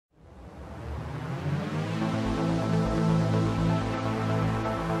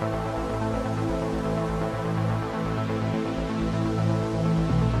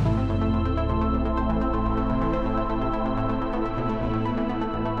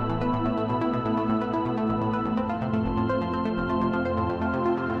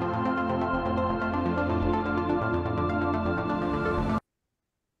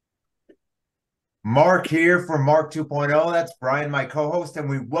Mark here for Mark 2.0. That's Brian, my co-host, and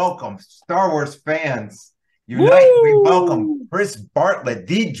we welcome Star Wars fans. Unite, we welcome Woo! Chris Bartlett,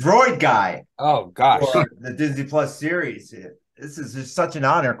 the Droid guy Oh gosh. for the Disney Plus series. This is just such an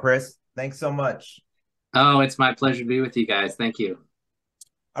honor, Chris. Thanks so much. Oh, it's my pleasure to be with you guys. Thank you.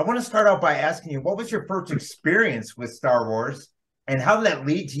 I want to start out by asking you, what was your first experience with Star Wars, and how did that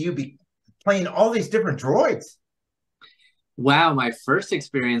lead to you playing all these different droids? Wow, my first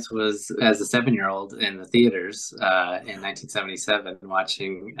experience was as a 7-year-old in the theaters in 1977,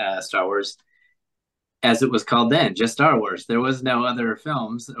 watching Star Wars, as it was called then, just Star Wars. There was no other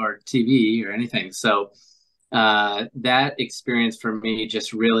films or TV or anything. So that experience for me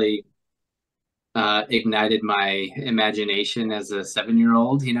just really ignited my imagination as a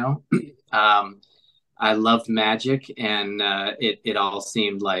 7-year-old. I loved magic, and it all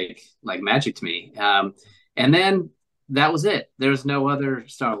seemed like magic to me. And then that was it. There's no other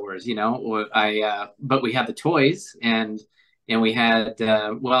Star Wars, but we had the toys, and we had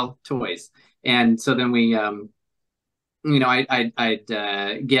toys, and so then we I'd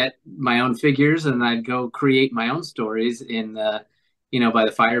get my own figures, and I'd go create my own stories in the by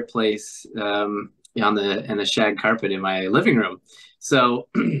the fireplace, on the shag carpet in my living room. So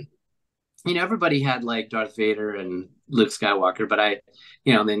everybody had like Darth Vader and Luke Skywalker, but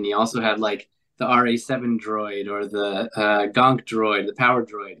then you also had like the RA7 droid, or the Gonk droid, the power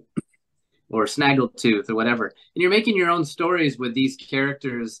droid, or Snaggletooth, or whatever. And you're making your own stories with these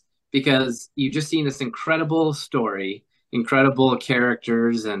characters because you've just seen this incredible story, incredible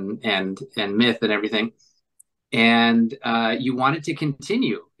characters, and myth and everything. And you want it to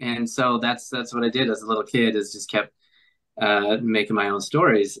continue. And so that's what I did as a little kid, is just kept making my own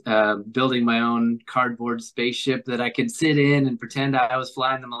stories, building my own cardboard spaceship that I could sit in and pretend I was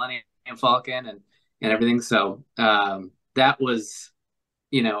flying the Millennium Falcon and everything. So that was,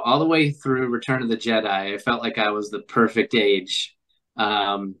 all the way through Return of the Jedi. I felt like I was the perfect age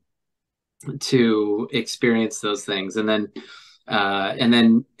to experience those things. And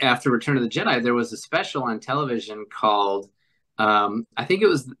then after Return of the Jedi, there was a special on television called, I think it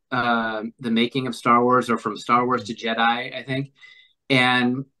was The Making of Star Wars, or From Star Wars to Jedi, I think.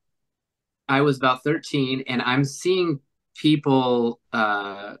 And I was about 13, and I'm seeing people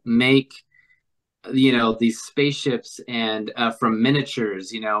make these spaceships, and from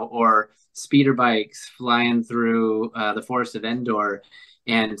miniatures, or speeder bikes flying through the forest of Endor.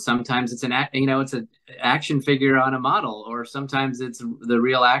 And sometimes it's it's an action figure on a model, or sometimes it's the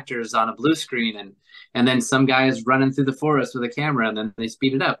real actors on a blue screen, and then some guy is running through the forest with a camera, and then they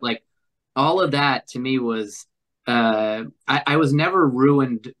speed it up. Like, all of that to me was I was never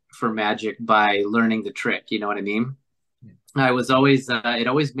ruined for magic by learning the trick. You know what I mean? I was always it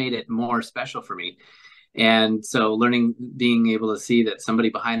always made it more special for me. And so being able to see that somebody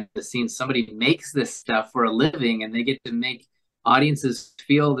behind the scenes, somebody makes this stuff for a living, and they get to make audiences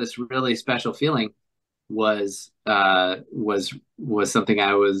feel this really special feeling, was something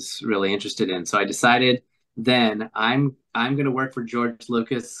I was really interested in. So I decided then I'm going to work for George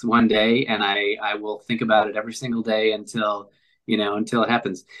Lucas one day, and I will think about it every single day until it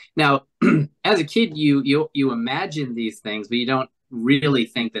happens. Now, as a kid, you imagine these things, but you don't really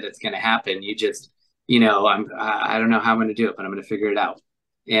think that it's going to happen. You just, I don't know how I'm going to do it, but I'm going to figure it out.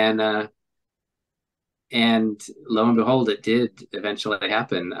 And lo and behold, it did eventually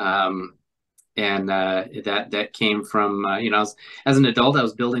happen. That came from, as an adult, I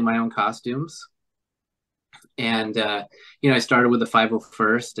was building my own costumes. And I started with the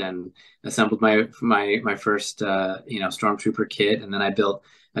 501st and assembled my first stormtrooper kit, and then I built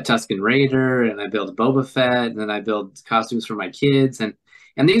a Tusken Raider, and I built a Boba Fett, and then I built costumes for my kids, and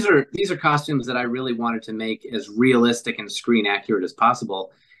these are costumes that I really wanted to make as realistic and screen accurate as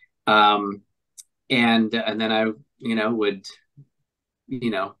possible. And then I would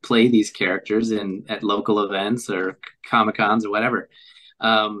play these characters at local events or Comic-Cons or whatever.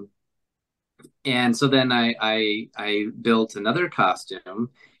 And so then I built another costume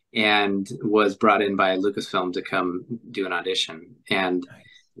and was brought in by Lucasfilm to come do an audition. And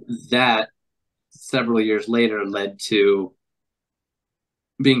that, several years later, led to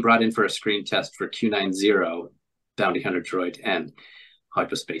being brought in for a screen test for Q90, Bounty Hunter Droid, and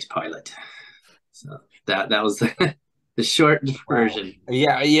Hyperspace Pilot. So that was the short version.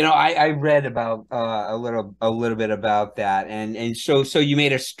 Yeah, I read about a little bit about that, and so you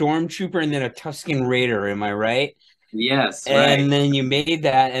made a stormtrooper and then a Tusken Raider, am I right? Yes, and right. then you made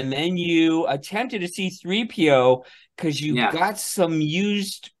that, and then you attempted a C-3PO because you got some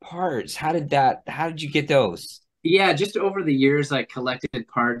used parts. How did you get those? Yeah, just over the years, I collected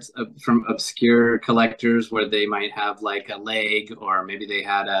parts from obscure collectors where they might have like a leg, or maybe they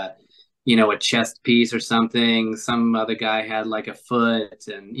had a chest piece or something. Some other guy had like a foot,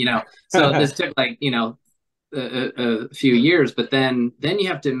 and so this took like a few years, but then you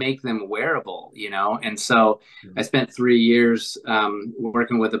have to make them wearable, and so I spent 3 years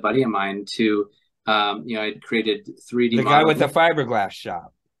working with a buddy of mine to I created 3D the guy with the fiberglass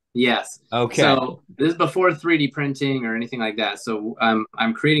shop. Yes. Okay. So this is before 3D printing or anything like that. So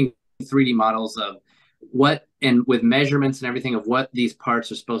I'm creating 3D models of what, and with measurements and everything of what these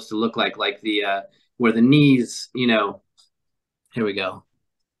parts are supposed to look like the where the knees, here we go,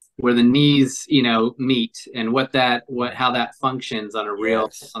 where the knees, meet, and how that functions on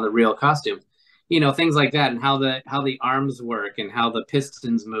on the real costume, things like that, and how the arms work and how the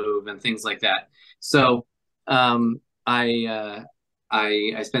pistons move and things like that. So I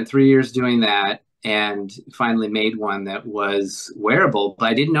spent 3 years doing that, and finally made one that was wearable, but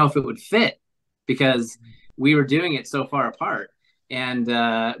I didn't know if it would fit because we were doing it so far apart. And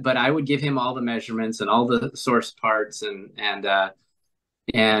but I would give him all the measurements and all the source parts, and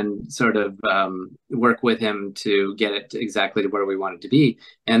sort of work with him to get it exactly to where we want it to be.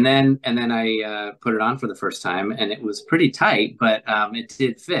 And then I put it on for the first time, and it was pretty tight, but it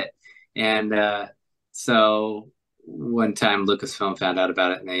did fit. And so one time Lucasfilm found out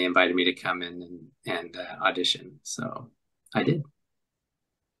about it, and they invited me to come in and audition. So I did.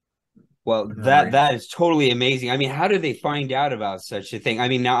 Well, that is totally amazing. I mean, how did they find out about such a thing? I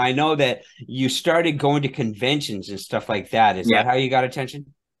mean, now I know that you started going to conventions and stuff like that. Is that how you got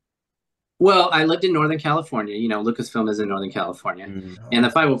attention? Well, I lived in Northern California. Lucasfilm is in Northern California. And the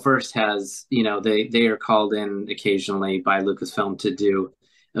 501st has, they are called in occasionally by Lucasfilm to do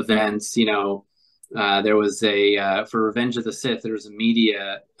events. There was for Revenge of the Sith, there was a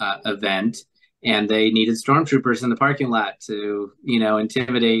media event, and they needed stormtroopers in the parking lot to,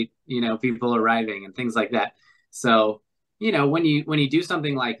 intimidate, people arriving and things like that. So, when you do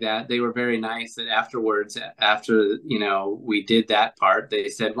something like that, they were very nice that afterwards, after, we did that part, they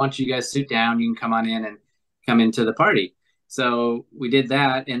said, "Why don't you guys sit down? You can come on in and come into the party." So we did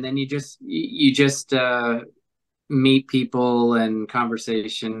that. And then you just meet people, and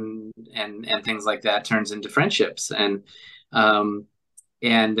conversation and things like that turns into friendships.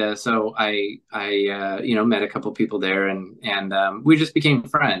 So I met a couple people there, and we just became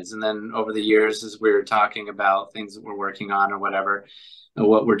friends. And then over the years, as we were talking about things that we're working on or whatever,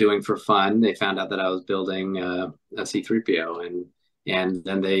 what we're doing for fun, they found out that I was building a C-3PO, and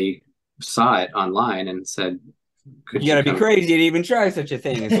then they saw it online and said, "You gotta be crazy to even try such a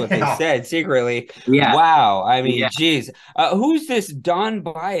thing," is what they said secretly. Yeah. Wow. I mean, geez. Who's this Don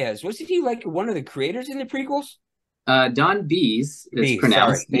Baez? Wasn't he like one of the creators in the prequels? Don Bees is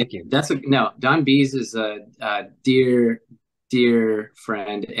pronounced. Sorry, thank you. Don Bees is a dear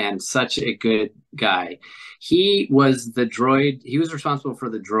friend and such a good guy. He was the droid. He was responsible for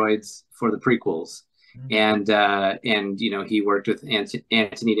the droids for the prequels, and he worked with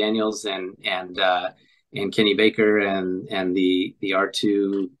Anthony Daniels and Kenny Baker and the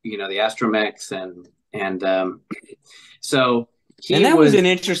R2, the astromechs, and so that was an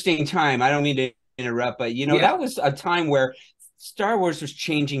interesting time. I don't mean to interrupt, but that was a time where Star Wars was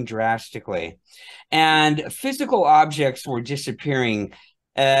changing drastically, and physical objects were disappearing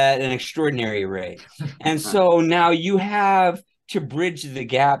at an extraordinary rate. And so now you have to bridge the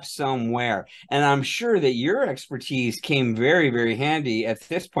gap somewhere. And I'm sure that your expertise came very, very handy at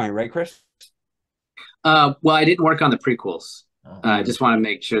this point, right, Chris? Well, I didn't work on the prequels. I just want to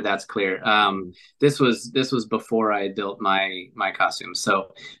make sure that's clear. This was before I built my costume.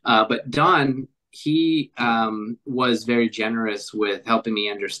 So, but Don, he was very generous with helping me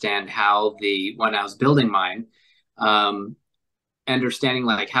understand how when I was building mine, understanding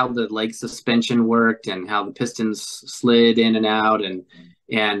like how the leg suspension worked and how the pistons slid in and out,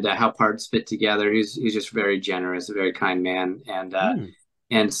 and how parts fit together. He's just very generous, a very kind man,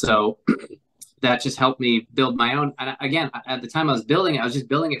 and so that just helped me build my own. And again, at the time I was building it, I was just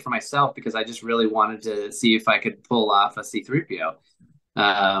building it for myself because I just really wanted to see if I could pull off a C-3PO.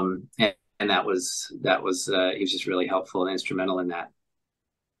 And that was he was just really helpful and instrumental in that.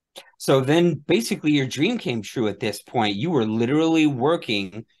 So then basically your dream came true at this point. You were literally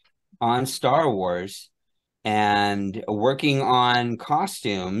working on Star Wars and working on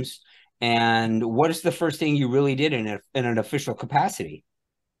costumes. And what is the first thing you really did in an official capacity?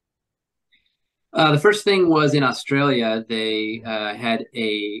 The first thing was in Australia. They had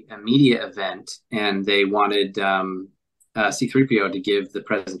a media event, and they wanted C-3PO to give the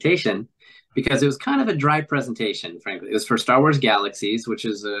presentation, because it was kind of a dry presentation, frankly. It was for Star Wars Galaxies, which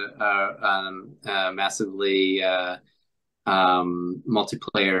is a massively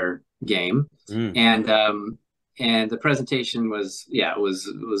multiplayer game. and the presentation was, yeah, it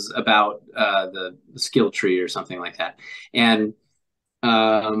was about the skill tree or something like that. And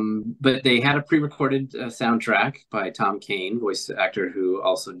but they had a pre-recorded soundtrack by Tom Kane, voice actor who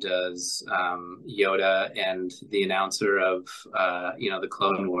also does Yoda and the announcer of the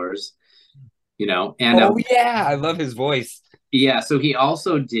Clone Wars, and yeah, I love his voice. yeah, so he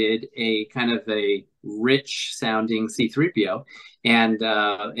also did a kind of a rich sounding C-3PO, and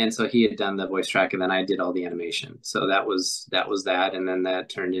so he had done the voice track, and then I did all the animation. So that was that, and then that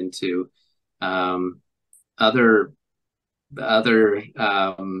turned into other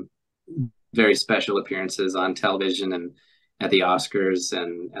very special appearances on television and at the Oscars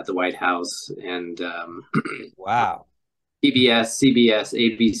and at the White House and wow, PBS, CBS,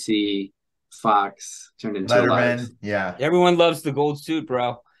 ABC, Fox, turned into Letterman. Yeah, everyone loves the gold suit,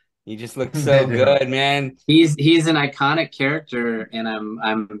 bro. You just look so good, man. He's an iconic character, and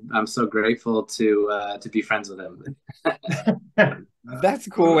I'm so grateful to be friends with him. That's a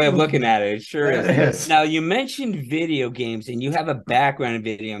cool way of looking at it. It sure is. Now, you mentioned video games, and you have a background in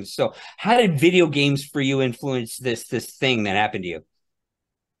video games. So, how did video games for you influence this thing that happened to you?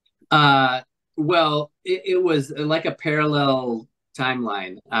 Well, it was like a parallel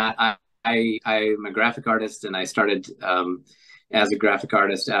timeline. I'm a graphic artist, and I started as a graphic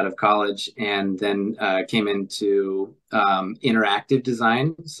artist out of college, and then came into interactive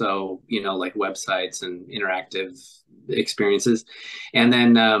design. So, like websites and interactive experiences. And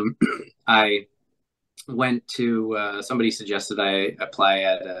then I went to somebody suggested I apply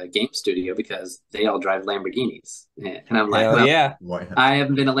at a game studio because they all drive Lamborghinis, and I'm like, well, yeah, I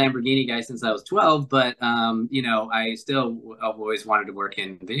haven't been a Lamborghini guy since I was 12, but I still have always wanted to work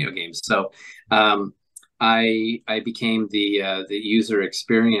in video games. So I became the user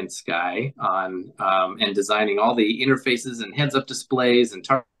experience guy on and designing all the interfaces and heads-up displays and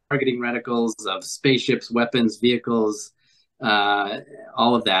targeting reticles of spaceships, weapons, vehicles,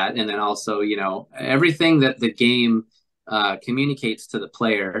 all of that, and then also everything that the game communicates to the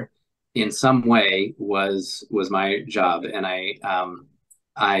player in some way was my job. And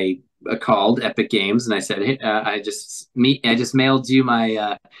I called Epic Games and I said, hey, I just mailed you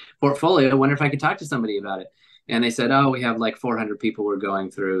my portfolio. I wonder if I could talk to somebody about it. And they said, oh, we have like 400 people we're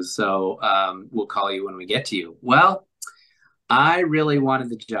going through, so we'll call you when we get to you. Well, I really wanted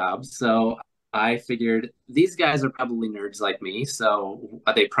the job, so I figured these guys are probably nerds like me, so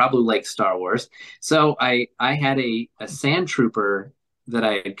they probably like Star Wars. So I had a sand trooper that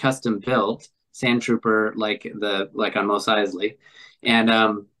I had custom built, sand trooper like on Mos Eisley, and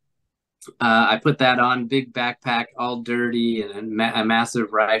I put that on, big backpack, all dirty, and a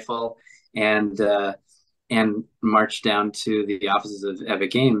massive rifle, and marched down to the offices of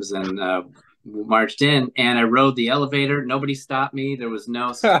Epic Games and marched in, and I rode the elevator. Nobody stopped me. There was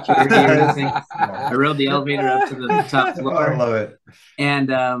no security or anything. I rode the elevator up to the top floor. I love it. And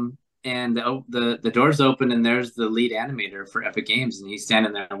the doors open, and there's the lead animator for Epic Games, and he's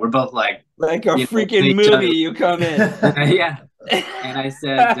standing there, and we're both like a freaking movie. You come in. Yeah. And I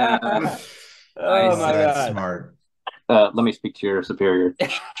said, oh my God. Smart. Let me speak to your superior.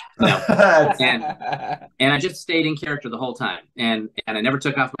 No. And I just stayed in character the whole time. And I never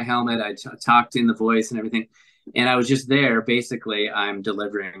took off my helmet. I talked in the voice and everything. And I was just there. Basically, I'm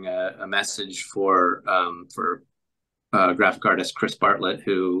delivering a message for graphic artist Chris Bartlett,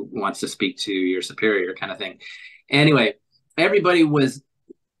 who wants to speak to your superior kind of thing. Anyway,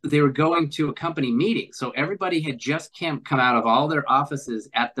 they were going to a company meeting. So everybody had just come out of all their offices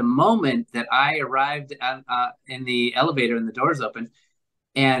at the moment that I arrived in the elevator and the doors opened.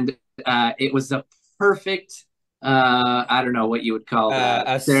 And it was a perfect, I don't know what you would call that.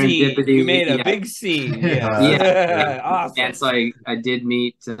 A serendipity. Scene. You made a big scene. Yeah. Awesome. And so I did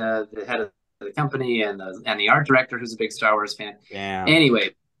meet the head of the company and the art director, who's a big Star Wars fan. Yeah.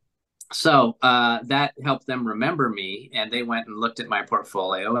 Anyway, so that helped them remember me, and they went and looked at my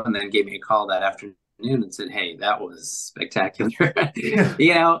portfolio and then gave me a call that afternoon and said, hey, that was spectacular.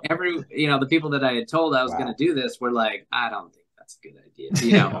 The people that I had told I was going to do this were like, I don't think that's a good idea,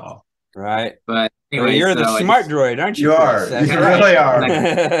 Right. But anyway, you're the smart droid, aren't you? You are. You really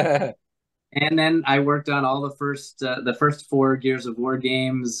are. And then I worked on all the first 4 Gears of War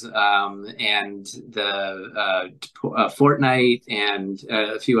games, and the Fortnite and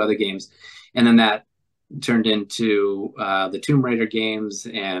a few other games, and then that turned into the Tomb Raider games,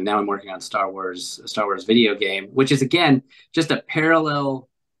 and now I'm working on Star Wars video game, which is again just a parallel,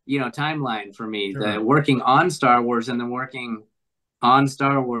 timeline for me. Sure. The working on Star Wars and then working on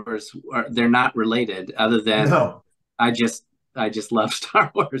Star Wars, they're not related, other than I just love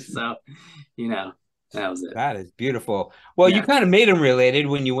Star Wars, so That was it. That is beautiful. Well, you kind of made them related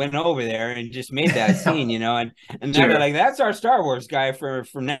when you went over there and just made that scene, you know, and now they're like, that's our Star Wars guy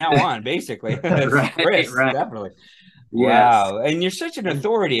from now on, basically. Right, Chris, right. definitely. Yes. Wow. And you're such an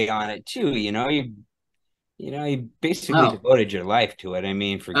authority on it too, you know. You basically devoted your life to it. I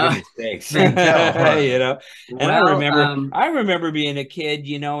mean, for goodness sakes. You know. And I remember being a kid,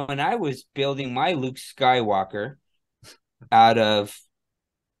 you know, and I was building my Luke Skywalker out of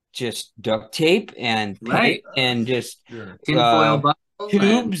just duct tape and paint and just tinfoil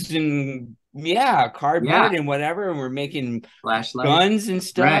tubes and cardboard and whatever, and we're making flashlights, guns and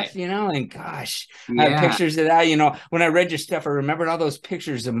stuff, you know. And gosh, I have pictures of that. You know, when I read your stuff, I remembered all those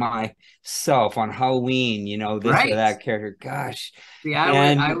pictures of myself on Halloween. You know, this or that character. Gosh,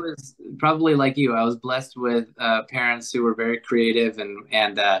 I was probably like you. I was blessed with parents who were very creative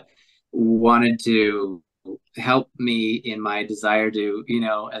and wanted to help me in my desire to, you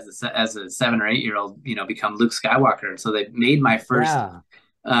know, as a 7 or 8 year old, you know, become Luke Skywalker. So they made my first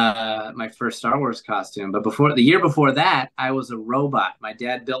Star Wars costume. But the year before that, I was a robot. My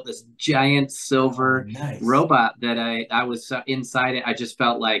dad built this giant silver robot that I was inside it. I just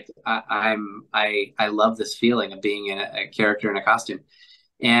felt like I love this feeling of being in a character in a costume.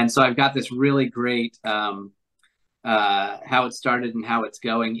 And so I've got this really great how it started and how it's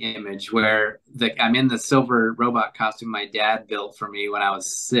going image where I'm in the silver robot costume my dad built for me when I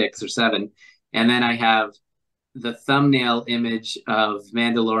was 6 or 7. And then I have the thumbnail image of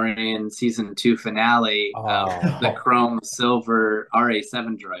Mandalorian season 2 finale, the chrome silver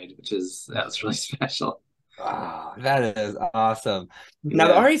RA7 droid, that was really special. Wow, that is awesome. Now,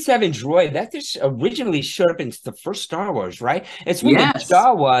 the RA7 droid, that just originally showed up in the first Star Wars, right? It's when the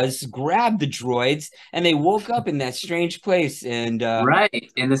Jawas grabbed the droids and they woke up in that strange place. And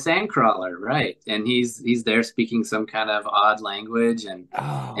right, in the Sandcrawler, right. And he's there speaking some kind of odd language. And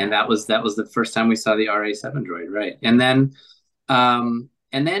that was the first time we saw the RA7 droid, right. And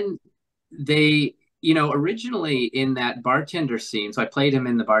then they, you know, originally in that bartender scene, so I played him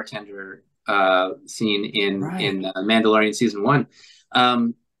in the bartender scene in Mandalorian season 1.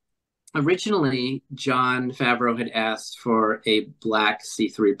 Originally, Jon Favreau had asked for a black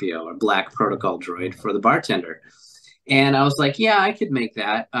C-3PO, or black protocol droid for the bartender. And I was like, yeah, I could make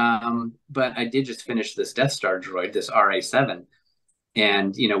that. But I did just finish this Death Star droid, this RA7.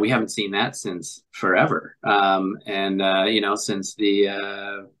 And, you know, we haven't seen that since forever. You know, since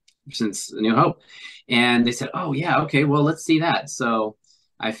New Hope. And they said, oh, yeah, okay, well, let's see that. So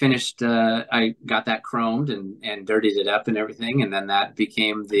I finished, I got that chromed and dirtied it up and everything. And then that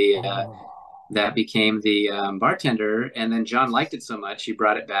became the bartender. And then John liked it so much, he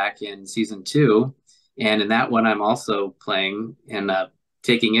brought it back in season 2. And in that one, I'm also playing and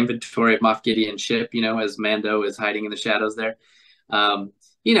taking inventory of Moff Gideon's ship, you know, as Mando is hiding in the shadows there.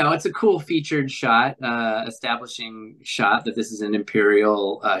 You know, it's a cool featured shot, establishing shot that this is an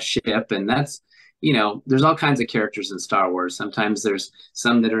Imperial ship. And that's, you know, there's all kinds of characters in Star Wars. Sometimes there's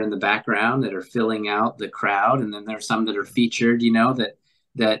some that are in the background that are filling out the crowd. And then there's some that are featured, you know,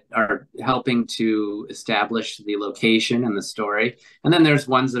 that are helping to establish the location and the story. And then there's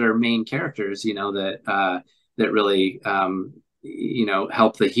ones that are main characters, you know, that really, you know,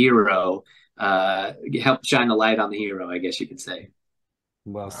 help the hero, help shine the light on the hero, I guess you could say.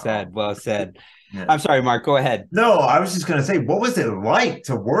 Well said. Well said. Yeah. I'm sorry, Mark, go ahead. No, I was just going to say, what was it like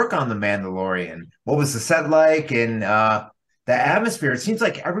to work on The Mandalorian? What was the set like and the atmosphere? It seems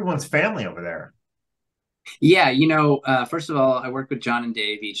like everyone's family over there. Yeah, you know, first of all, I work with John and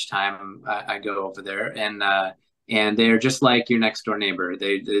Dave each time I go over there, and they're just like your next door neighbor.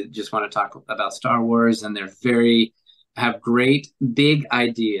 They just want to talk about Star Wars, and have great big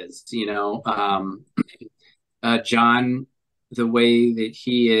ideas. You know, John, the way that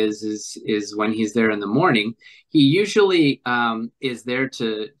he is when he's there in the morning, he usually is there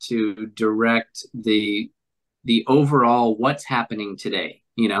to direct the overall what's happening today,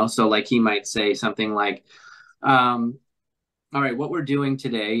 you know. So like he might say something like, all right, what we're doing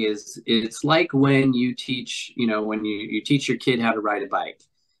today is, it's like when you teach, you know, when you teach your kid how to ride a bike.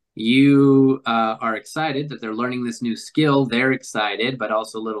 You are excited that they're learning this new skill. They're excited, but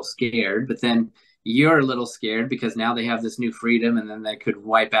also a little scared. But then you're a little scared because now they have this new freedom, and then they could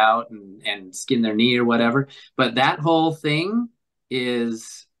wipe out and skin their knee or whatever. But that whole thing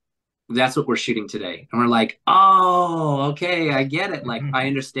that's what we're shooting today. And we're like, oh, okay, I get it. Like, I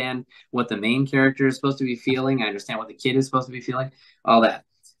understand what the main character is supposed to be feeling. I understand what the kid is supposed to be feeling, all that.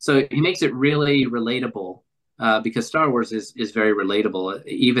 So he makes it really relatable, because Star Wars is very relatable,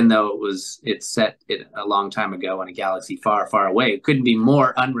 even though it's set a long time ago in a galaxy far, far away. It couldn't be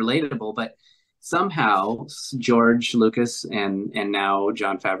more unrelatable, but somehow George Lucas and now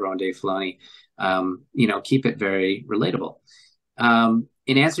Jon Favreau and Dave Filoni keep it very relatable.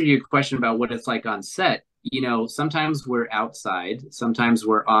 In answer to your question about what it's like on set, sometimes we're outside, sometimes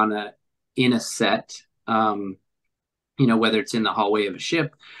we're in a set, whether it's in the hallway of a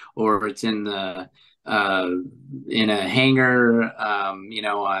ship or it's in a hangar,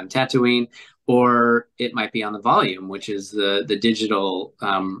 on Tatooine, or it might be on the volume, which is the digital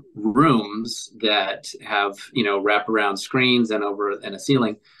rooms that have wraparound screens and a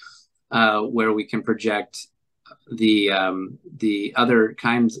ceiling, where we can project the other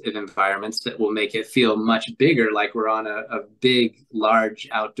kinds of environments that will make it feel much bigger, like we're on a big, large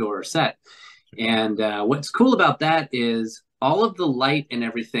outdoor set. And what's cool about that is all of the light and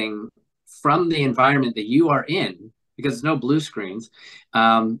everything from the environment that you are in, because there's no blue screens,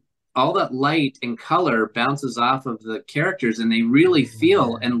 all that light and color bounces off of the characters, and they really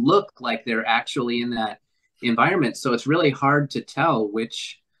feel and look like they're actually in that environment. So it's really hard to tell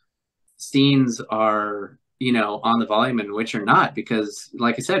which scenes are on the volume and which are not, because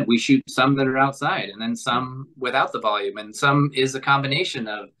like I said, we shoot some that are outside and then some without the volume, and some is a combination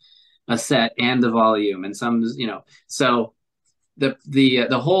of a set and the volume, and some so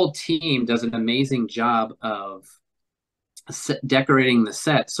the whole team does an amazing job of decorating the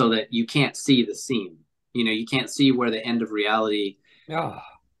set so that you can't see the scene. You can't see where the end of reality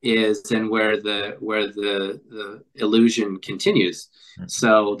is and where the illusion continues.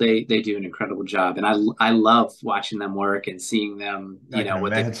 So they do an incredible job, and I love watching them work and seeing them,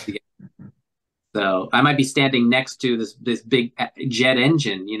 what they do. So I might be standing next to this big jet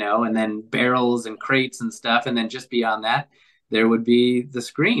engine, and then barrels and crates and stuff, and then just beyond that there would be the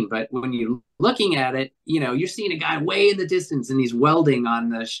screen. But when you're looking at it, you're seeing a guy way in the distance and he's welding on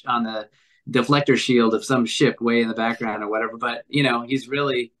the deflector shield of some ship way in the background or whatever. But he's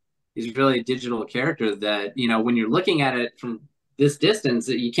really a digital character that when you're looking at it from this distance,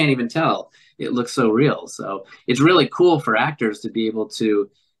 you can't even tell. It looks so real. So it's really cool for actors to be able to.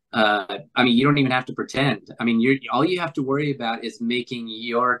 You don't even have to pretend. All you have to worry about is making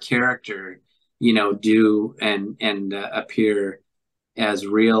your character, do and appear as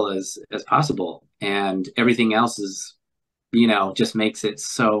real as possible, and everything else is, just makes it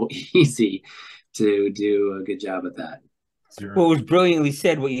so easy to do a good job at that. Well, it was brilliantly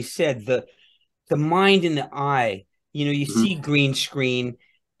said what you said. The mind and the eye. You see green screen,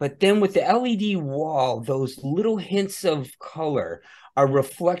 but then with the LED wall, those little hints of color are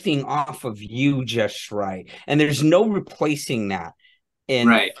reflecting off of you just right. And there's no replacing that. In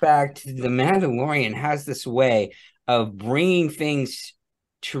fact, The Mandalorian has this way of bringing things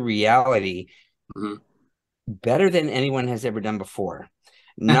to reality better than anyone has ever done before.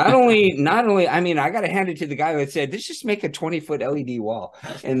 Not only, I got to hand it to the guy that said, let's just make a 20-foot LED wall.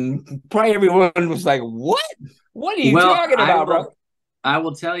 And probably everyone was like, what? What are you talking about, bro? I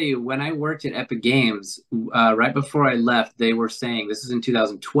will tell you, when I worked at Epic Games, right before I left, they were saying, this is in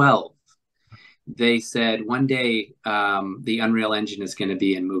 2012, they said one day the Unreal Engine is going to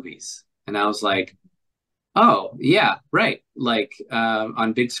be in movies. And I was like, oh, yeah, right. Like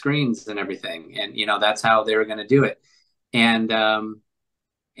on big screens and everything. And, that's how they were going to do it. And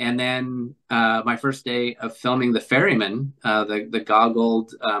then my first day of filming The Ferryman, the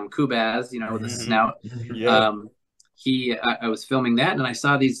goggled Kubaz, with the snout. Yeah. I was filming that, and I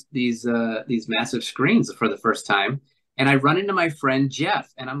saw these massive screens for the first time, and I run into my friend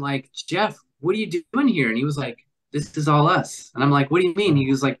Jeff, and I'm like, Jeff, what are you doing here? And he was like, this is all us. And I'm like, what do you mean? He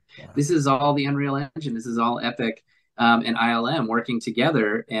was like, this is all the Unreal Engine. This is all Epic and ILM working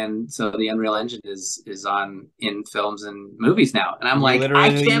together, and so the Unreal Engine is in films and movies now. And I'm like, I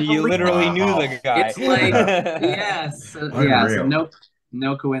can't believe you literally knew the guy. It's like, yes, so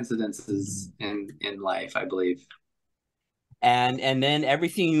no coincidences in life, I believe. And then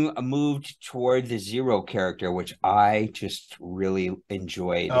everything moved toward the Zero character, which I just really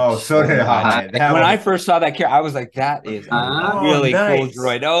enjoyed. Oh, so did I. When I first saw that character, I was like, that is a really cool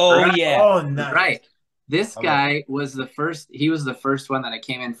droid. Oh, right. yeah. Oh, nice. Right. This guy was the first. He was the first one that I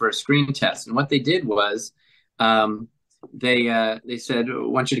came in for a screen test. And what they did was they said, I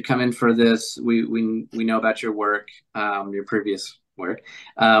want you to come in for this. We know about your work, your previous work.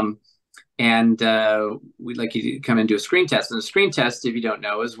 And we'd like you to come and do a screen test. And a screen test, if you don't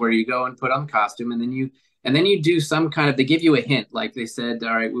know, is where you go and put on the costume, and then you do some kind of, they give you a hint. Like they said,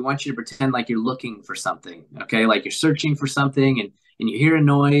 all right, we want you to pretend like you're looking for something. Okay. Like you're searching for something, and you hear a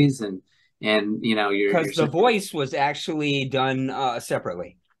noise, and you're, because the voice was actually done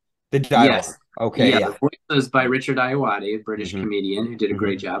separately. The dialogue. Yes. Okay. Yeah. The voice was by Richard Ayoade, a British comedian who did a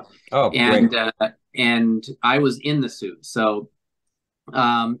great job. Oh, and and I was in the suit. So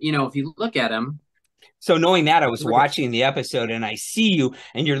if you look at him, So knowing that, I was watching the episode and I see you,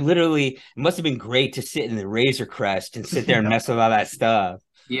 and you're literally, it must have been great to sit in the Razor Crest and sit there and mess with all that stuff.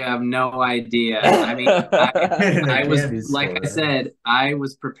 You have no idea. I mean, I was, like I store. said, I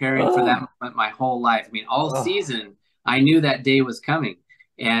was preparing for that moment my whole life. I mean, all season, I knew that day was coming.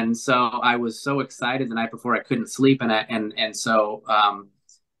 And so I was so excited the night before, I couldn't sleep. And so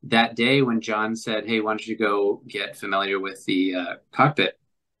that day when John said, "Hey, why don't you go get familiar with the cockpit?"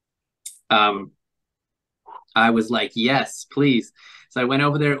 I was like, "Yes, please." So I went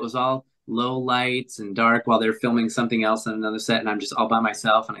over there. It was all low lights and dark while they're filming something else on another set, and I'm just all by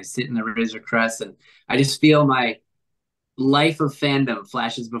myself, and I sit in the Razor Crest, and I just feel my life of fandom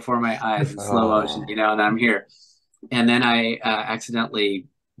flashes before my eyes in slow motion, you know, and I'm here. And then I accidentally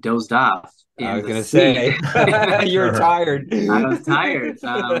dozed off. I was gonna say you were tired. I was tired.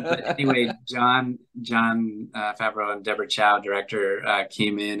 But anyway, John Favreau and Deborah Chow, director,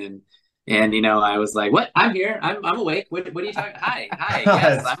 came in, and you know, I was like, "What? I'm here. I'm awake. What are you talking? Hi.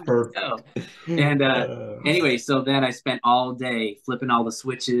 Yes, I'm perfect." And anyway, so then I spent all day flipping all the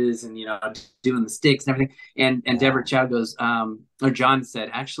switches and, you know, doing the sticks and everything. And Deborah Chow goes, or John said,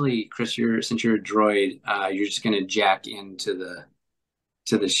 "Actually, Chris, since you're a droid, you're just gonna jack into the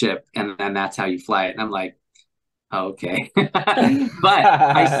ship, and then that's how you fly it." And I'm like, "Oh, okay." But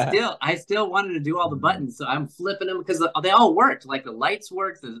I still wanted to do all the buttons, so I'm flipping them because they all worked. Like the lights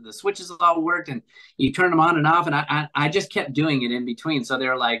worked, the switches all worked, and you turn them on and off. And I just kept doing it in between. So they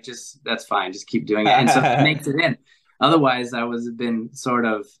were like, "That's fine, just keep doing it." And so it makes it in. Otherwise, I was been sort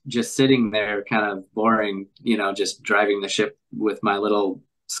of just sitting there, kind of boring, you know, just driving the ship with my little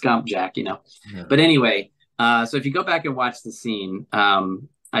scump jack, you know. Yeah. But anyway. So if you go back and watch the scene,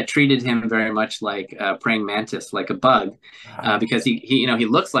 I treated him very much like a praying mantis, like a bug, because he you know, he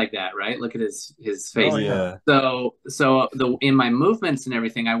looks like that, right? Look at his face. Oh, yeah. So in my movements and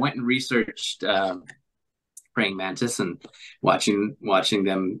everything, I went and researched praying mantis and watching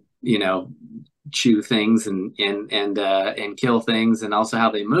them, you know, chew things and kill things, and also how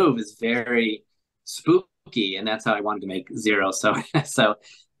they move is very spooky, and that's how I wanted to make Zero. So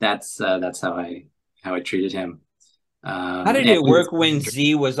that's how I treated him. How did it work when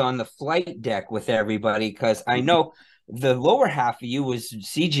Z was on the flight deck with everybody? Because I know the lower half of you was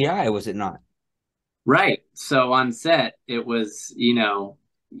CGI, was it not? Right. So on set, it was, you know,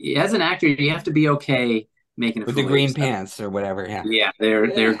 as an actor, you have to be okay making with the green pants or whatever. Yeah,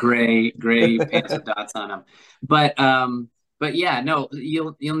 they're gray pants with dots on them. But yeah, no,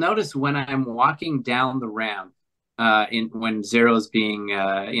 you'll notice when I'm walking down the ramp. When Zero's being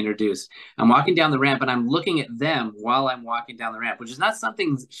introduced, I'm walking down the ramp and I'm looking at them while I'm walking down the ramp, which is not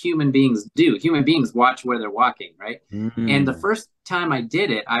something human beings do. Human beings watch where they're walking, right? Mm-hmm. And the first time I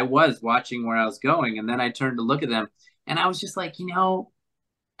did it, I was watching where I was going, and then I turned to look at them, and I was just like, you know,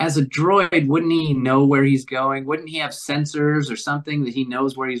 as a droid, wouldn't he know where he's going? Wouldn't he have sensors or something that he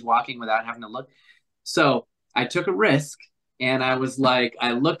knows where he's walking without having to look? So I took a risk. And I was like,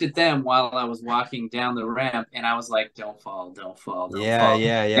 I looked at them while I was walking down the ramp, and I was like, don't fall.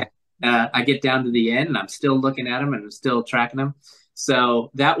 Yeah. I get down to the end, and I'm still looking at them, and I'm still tracking them.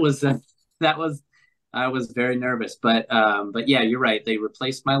 So I was very nervous, but yeah, you're right. They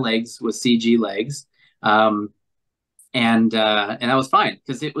replaced my legs with CG legs, and that was fine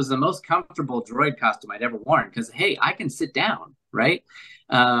because it was the most comfortable droid costume I'd ever worn. Because hey, I can sit down, right?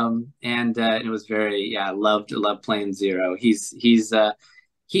 And it was very, yeah, I loved playing Zero. He's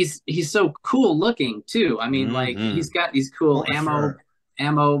so cool looking too. I mean, like he's got these cool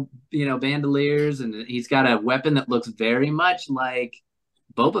ammo, you know, bandoliers, and he's got a weapon that looks very much like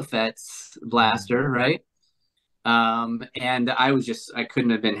Boba Fett's blaster, right? And I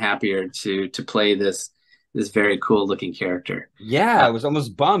couldn't have been happier to play this very cool looking character. Yeah, I was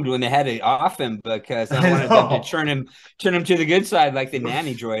almost bummed when they had it off him because I wanted them to turn him to the good side, like the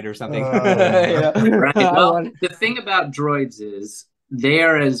nanny droid or something. Yeah. Right. Well, the thing about droids is they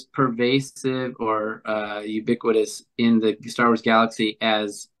are as pervasive or ubiquitous in the Star Wars galaxy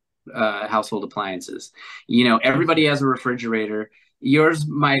as household appliances. You know, everybody has a refrigerator. Yours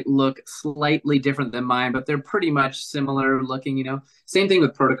might look slightly different than mine, but they're pretty much similar looking. You know, same thing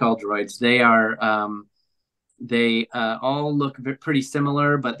with protocol droids. They are. They all look pretty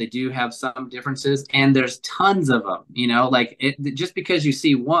similar, but they do have some differences, and there's tons of them. You know, like just because you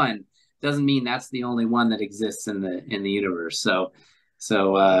see one doesn't mean that's the only one that exists in the universe. So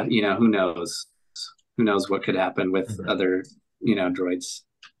you know, who knows what could happen with other, you know, droids.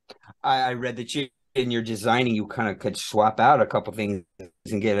 I read that in your designing, you kind of could swap out a couple things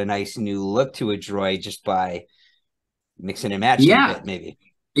and get a nice new look to a droid just by mixing and matching a bit, maybe.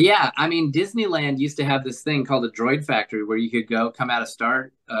 Yeah, I mean, Disneyland used to have this thing called a droid factory where you could come out of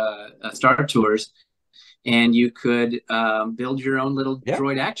Star Tours and you could build your own little Yep.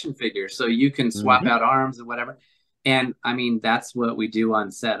 droid action figure, so you can swap out arms and whatever. And I mean, that's what we do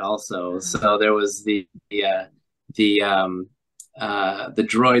on set also. So there was the droid,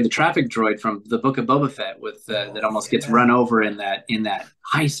 the traffic droid from the Book of Boba Fett with that almost gets run over in that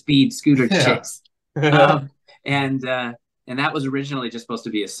high speed scooter chase. And that was originally just supposed to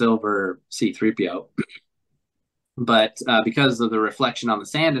be a silver C-3PO. But because of the reflection on the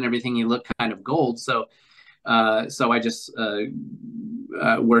sand and everything, he looked kind of gold. So I just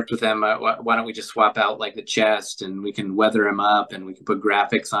worked with them. Why don't we just swap out like the chest, and we can weather him up, and we can put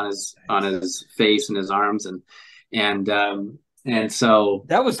graphics on his face and his arms, and so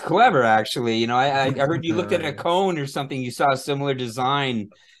that was clever, actually. You know, I heard you looked at a cone or something. You saw a similar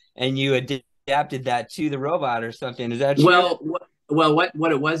design, and you adapted that to the robot or something. Is that true? Well,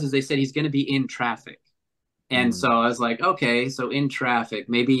 what it was is they said he's going to be in traffic, and so I was like, okay, so in traffic,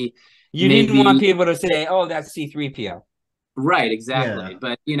 maybe didn't want people to say, "Oh, that's C-3PO." Right, exactly. Yeah.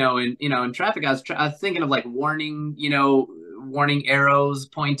 But in traffic, I was thinking of like warning arrows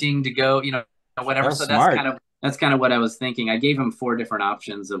pointing to go, whatever. That's so smart. that's kind of what I was thinking. I gave him 4 different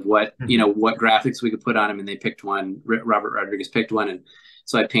options of what what graphics we could put on him, and they picked one. Robert Rodriguez picked one, and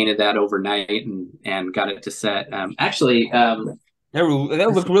so I painted that overnight and got it to set. That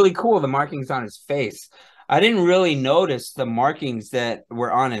looked really cool. The markings on his face. I didn't really notice the markings that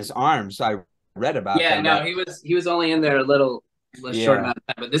were on his arms. I read about them. Yeah, no, he was only in there a short amount of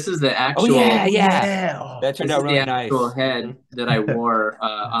time. But this is the actual. That turned out really nice. Actual head that I wore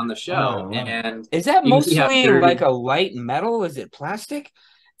on the show, and is that mostly like a light metal? Is it plastic?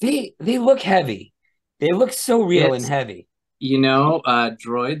 They look heavy. They look so real and heavy.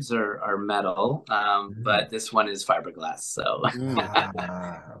 Droids are metal, but this one is fiberglass. So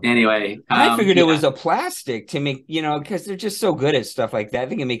anyway, I figured it was a plastic to make, because they're just so good at stuff like that.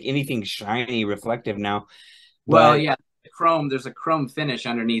 They can make anything shiny, reflective now. Well, chrome. There's a chrome finish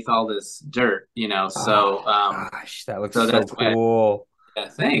underneath all this dirt, So gosh, that looks so cool. Yeah,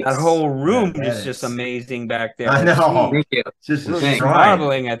 thanks. That whole room is just amazing back there. I know. Thank you. Just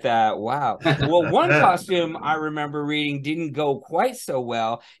marveling at that. Wow. Well, one costume I remember reading didn't go quite so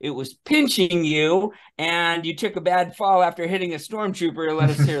well. It was pinching you, and you took a bad fall after hitting a stormtrooper. Let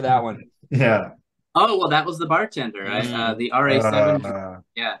us hear that one. Yeah. Oh, well, that was the bartender, the RA7.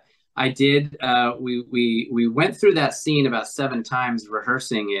 Yeah, I did. We went through that scene about 7 times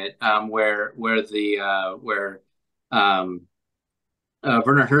rehearsing it, where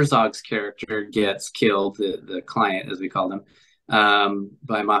Werner Herzog's character gets killed, the client, as we call them,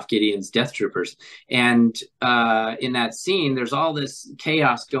 by Moff Gideon's Death Troopers. And in that scene, there's all this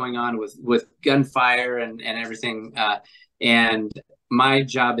chaos going on with gunfire and everything. And my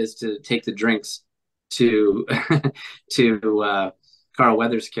job is to take the drinks to Carl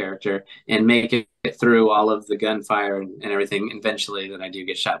Weathers' character and make it through all of the gunfire and everything. Eventually, that I do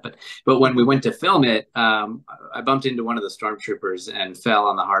get shot. But when we went to film it, I bumped into one of the stormtroopers and fell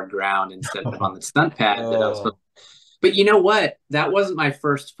on the hard ground instead of on the stunt pad that I was supposed to. But you know what? That wasn't my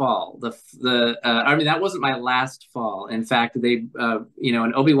first fall. That wasn't my last fall. In fact, they,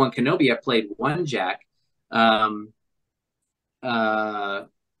 in Obi Wan-Kenobi, I played One Jack.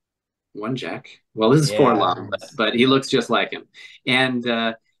 One Jack. Well, this is 4 long, but he looks just like him. And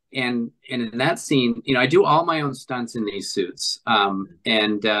in that scene, I do all my own stunts in these suits.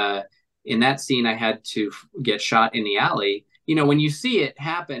 In that scene, I had to get shot in the alley. When you see it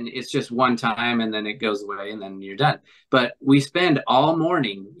happen, it's just one time and then it goes away and then you're done. But we spend all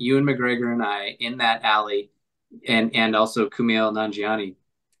morning, Ewan McGregor and I, in that alley, and also Kumail Nanjiani,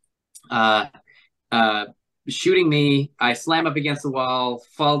 shooting me. I slam up against the wall,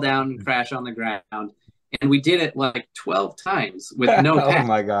 fall down, and crash on the ground. And we did it like 12 times with no pack. Oh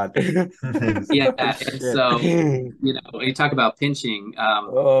my God. Yeah. And so, when you talk about pinching,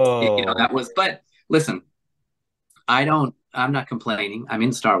 that was, but listen, I'm not complaining. I'm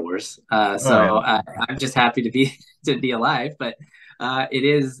in Star Wars. I'm just happy to be alive, but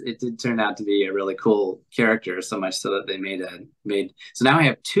it did turn out to be a really cool character, so much so that they made, so now I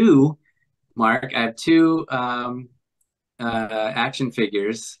have 2, Mark, I have 2 action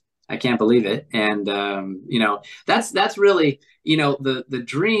figures. I can't believe it. And, that's really, the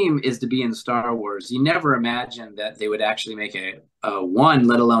dream is to be in Star Wars. You never imagined that they would actually make a 1,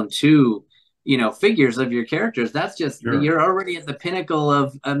 let alone 2, figures of your characters. That's just, you're already at the pinnacle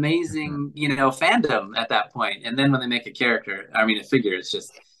of amazing, fandom at that point. And then when they make a figure, it's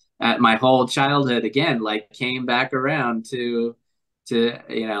just my whole childhood again, came back around to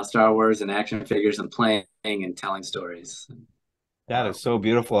Star Wars and action figures and playing and telling stories. That is so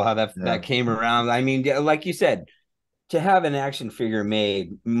beautiful how that came around. I mean, like you said, to have an action figure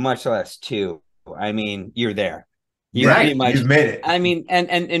made, much less 2, I mean, you're there. You right. pretty much You've made it. I mean,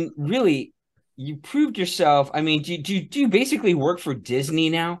 and really, you proved yourself. I mean, do you basically work for Disney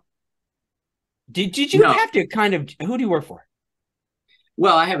now? Did you No. have to kind of, who do you work for?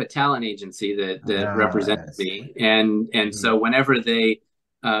 Well, I have a talent agency that represents me, and so whenever they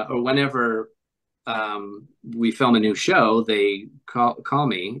or whenever we film a new show, they call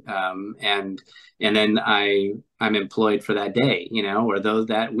me, and then I'm employed for that day, or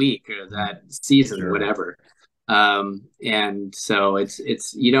that week or that season, Sure. whatever. And so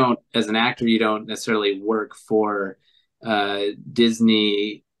it's you don't, as an actor, you don't necessarily work for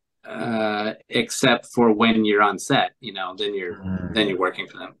Disney, except for when you're on set, then you're working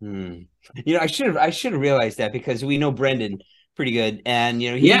for them. I should have realized that, because we know Brendan pretty good, and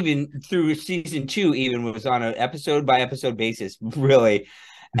he even through season 2 even was on an episode by episode basis, really.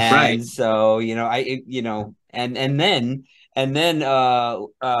 And right. So and then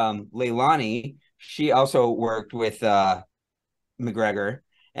Leilani, she also worked with McGregor,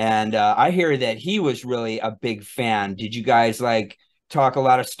 and I hear that he was really a big fan. Did you guys talk a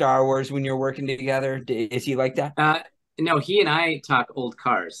lot of Star Wars when you're working together? Is he like that? No, he and I talk old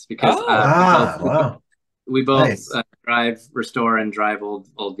cars, because wow. We both Nice. drive, restore, and drive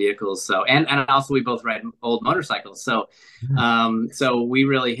old vehicles. So and also we both ride old motorcycles. So so we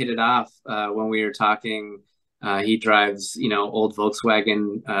really hit it off when we were talking. He drives old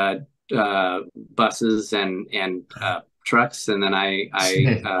Volkswagen buses and trucks, and then I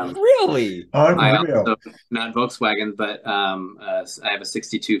really I also, not Volkswagen, but I have a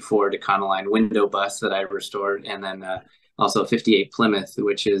 '62 Ford Econoline window bus that I restored, and then also a '58 Plymouth,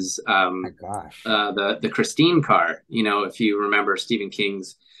 which is the Christine car. If you remember Stephen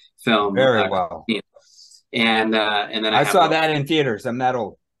King's film, very well. And then I saw that in theaters. I'm that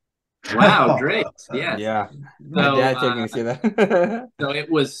old. Wow, great! Yes. Yeah, my dad took me to see that. So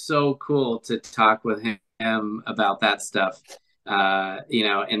it was so cool to talk with him about that stuff,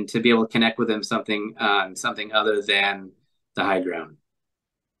 and to be able to connect with him something other than the high ground.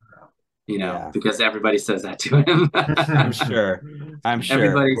 Because everybody says that to him. I'm sure.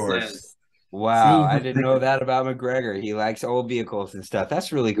 Everybody says. Wow, I didn't know that about McGregor. He likes old vehicles and stuff.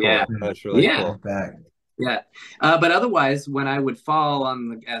 That's really cool. Yeah. That's really cool. Yeah. But otherwise, when I would fall on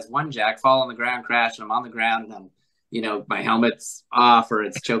the ground, crash, and I'm on the ground, and I'm, my helmet's off or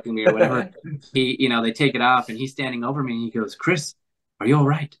it's choking me or whatever, they take it off, and he's standing over me, and he goes, "Chris, are you all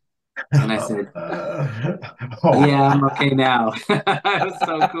right?" And I said, "Yeah, I'm okay now." It was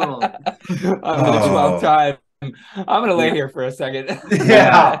so cool. I'm the 12th time. I'm gonna lay here for a second.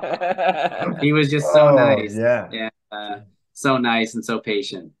 Yeah. He was just so nice. Yeah. So nice and so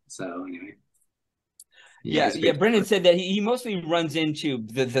patient. So anyway. Yeah. Brendan said that he mostly runs into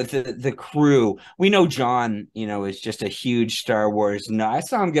the crew. We know John, is just a huge Star Wars nut. I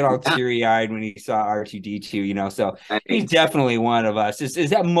saw him get all teary-eyed when he saw R2-D2, so he's definitely one of us.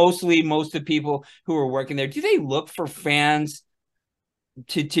 Is that mostly most of the people who are working there? Do they look for fans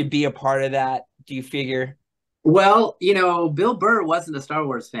to be a part of that? Do you figure? Well, Bill Burr wasn't a Star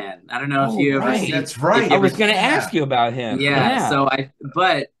Wars fan. I don't know if you ever seen. That's right. I was going to ask you about him. Yeah. So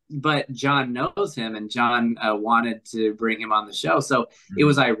but John knows him, and John wanted to bring him on the show. So it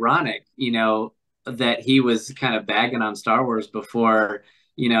was ironic, that he was kind of bagging on Star Wars before,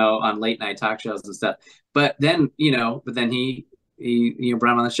 on late night talk shows and stuff. But then, he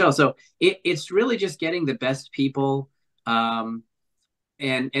brought him on the show. So it's really just getting the best people. And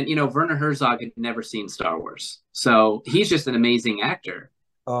Werner Herzog had never seen Star Wars, so he's just an amazing actor.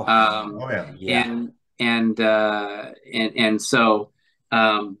 And so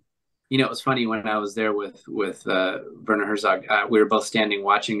it was funny when I was there with Werner Herzog. We were both standing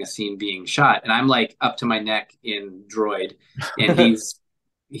watching a scene being shot, and I'm like up to my neck in Droid, and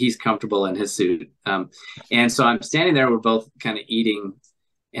he's comfortable in his suit. And so I'm standing there. We're both kind of eating.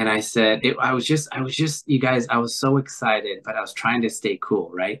 And I said, I was just, you guys, I was so excited, but I was trying to stay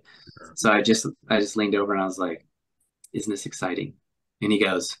cool, right? So I just leaned over and I was like, "Isn't this exciting?" And he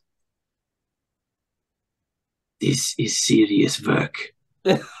goes, "This is serious work.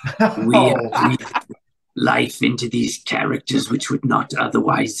 We breathe life into these characters which would not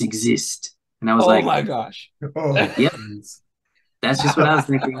otherwise exist." And I was like, "Oh my gosh!" Yep, that's just what I was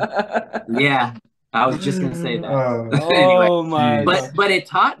thinking. Yeah. I was just gonna say that. Anyway, oh my! But it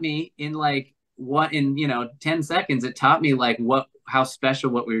taught me in 10 seconds. It taught me how special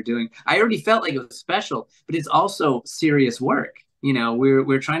what we were doing. I already felt like it was special, but it's also serious work.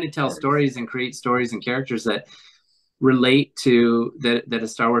 We're trying to tell stories and create stories and characters that relate to that a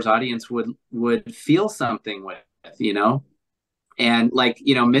Star Wars audience would feel something with. And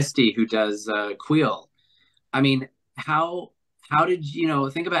Misty, who does Queel. I mean, how how did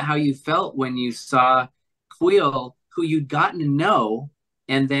think about how you felt when you saw Quill, who you'd gotten to know,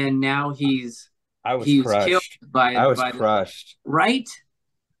 and then now he's killed by crushed. Right?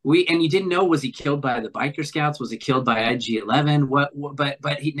 And you didn't know, was he killed by the biker scouts? Was he killed by IG-11? But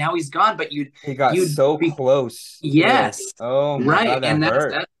now he's gone. But he got so close. Yes. Oh my right. God, and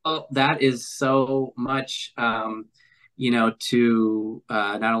hurt. that is so much, to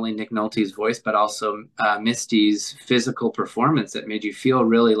not only Nick Nolte's voice, but also Misty's physical performance that made you feel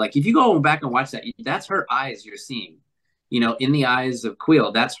really like, if you go back and watch that, that's her eyes you're seeing, in the eyes of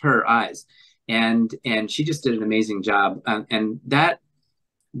Quill, that's her eyes. And she just did an amazing job. And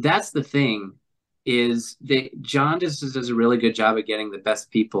that's the thing, is that John just does a really good job at getting the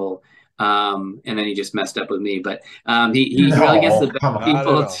best people. And then he just messed up with me, but he really gets the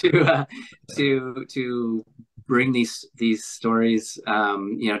best people to bring these stories,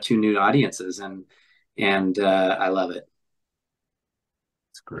 to new audiences, and I love it.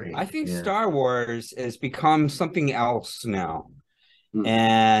 It's great. I think Star Wars has become something else now, Mm-hmm.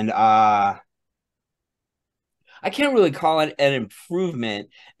 and I can't really call it an improvement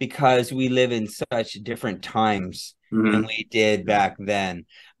because we live in such different times than we did back then.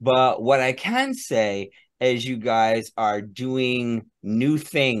 But what I can say is you guys are doing new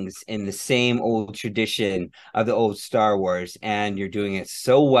things in the same old tradition of the old Star Wars, and you're doing it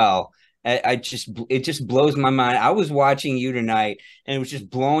so well. It just blows my mind. I was watching you tonight, and it was just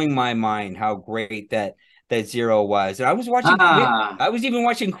blowing my mind how great that Zero was. And I was watching I was even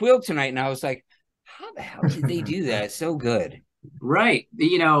watching Quill tonight, and I was like, how the hell did they do that so good? Right.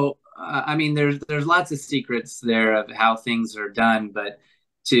 I mean, there's lots of secrets there of how things are done, but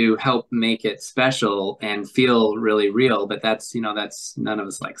to help make it special and feel really real. But that's none of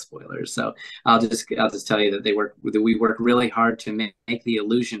us like spoilers. So I'll just tell you that we work really hard to make the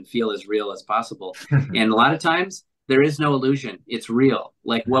illusion feel as real as possible. And a lot of times there is no illusion. It's real.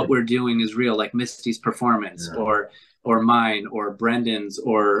 Like what we're doing is real, like Misty's performance or mine or Brendan's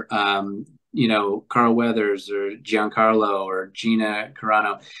or, Carl Weathers or Giancarlo or Gina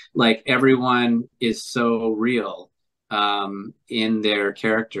Carano. Like everyone is so real in their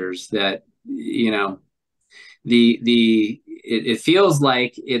characters that it feels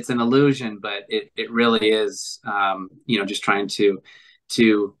like it's an illusion, but it really is just trying to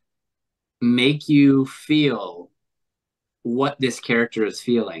make you feel what this character is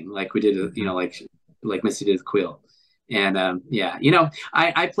feeling, like we did like Misty did with Quill. And I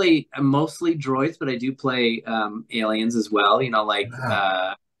play mostly droids, but I do play aliens as well, and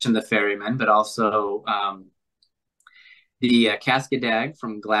the Ferryman, but also the Cascadag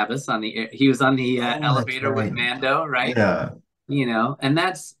from Glavis he was on the elevator with Mando, right? Yeah. And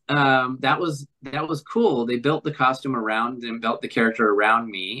that was cool. They built the costume around and built the character around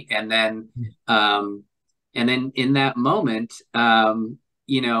me. And then in that moment,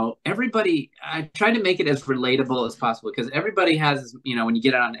 everybody, I try to make it as relatable as possible, because everybody has, when you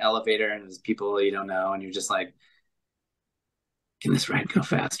get on an elevator and there's people you don't know, and you're just like, can this ride go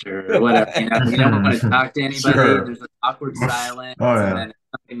faster or whatever? You don't want to talk to anybody. Sure. There's an awkward silence, and then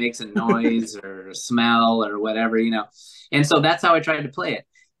somebody makes a noise or a smell or whatever, And so that's how I tried to play it.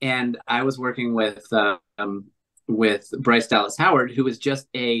 And I was working with Bryce Dallas Howard, who is just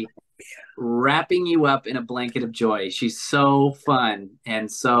wrapping you up in a blanket of joy. She's so fun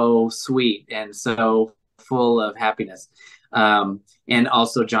and so sweet and so full of happiness. And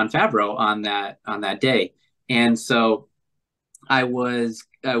also Jon Favreau on that day. And so I was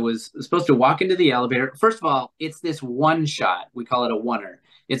supposed to walk into the elevator. First of all, it's this one shot. We call it a oneer.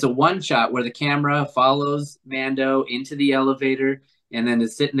 It's a one shot where the camera follows Mando into the elevator and then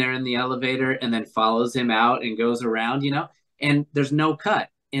is sitting there in the elevator and then follows him out and goes around, and there's no cut.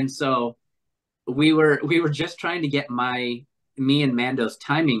 And so we were just trying to get me and Mando's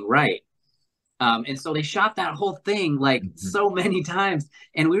timing right. And so they shot that whole thing so many times,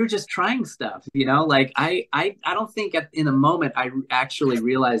 and we were just trying stuff, like I don't think in the moment I actually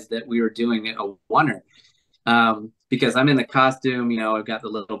realized that we were doing a oneer, because I'm in the costume, I've got the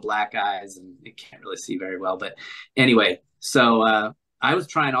little black eyes and you can't really see very well, but anyway, so I was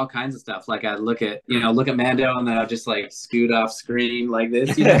trying all kinds of stuff. Like I look at Mando, and then I'll just scoot off screen like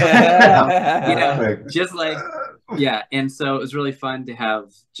this, just like, yeah. And so it was really fun to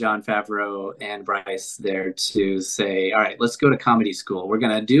have Jon Favreau and Bryce there to say, all right, let's go to comedy school. We're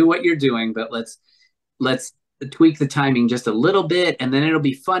going to do what you're doing, but let's tweak the timing just a little bit, and then it'll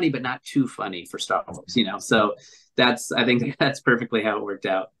be funny, but not too funny for Star Wars, So I think that's perfectly how it worked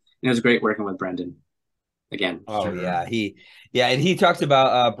out. And it was great working with Brendan again. Oh, sure. Yeah. And he talks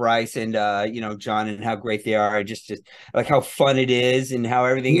about Bryce and John and how great they are, and just like how fun it is and how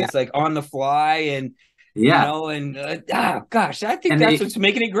everything is on the fly. And Yeah. You know, and gosh, I think And that's what's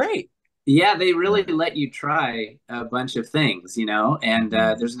making it great. Yeah, they really let you try a bunch of things, you know, and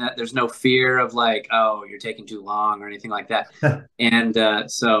there's no fear of like, oh, you're taking too long or anything like that. And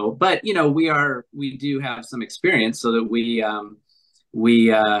but you know, we do have some experience so that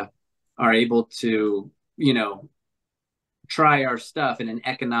we are able to, you know, try our stuff in an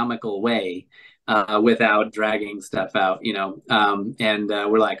economical way without dragging stuff out, you know. And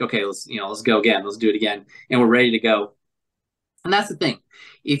we're like, okay, let's go again, let's do it again, and we're ready to go. And that's the thing.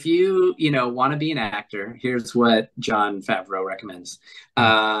 If you want to be an actor, here's what Jon Favreau recommends.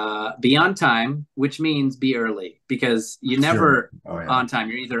 Be on time, which means be early, because you're never on time.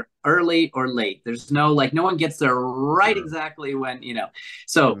 You're either early or late. There's no one gets there right exactly when,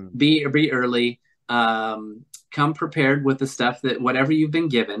 So be early. Come prepared with the stuff that whatever you've been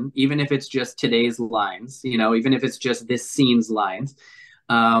given, even if it's just today's lines, even if it's just this scene's lines.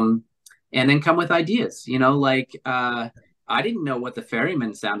 And then come with ideas, I didn't know what the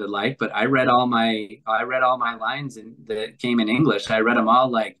ferryman sounded like, but I read all my lines that came in English. I read them all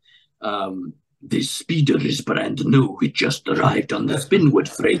like, "This speeder is brand new. It just arrived on the Spinwood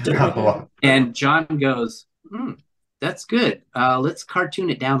freighter." And John goes, "That's good. Let's cartoon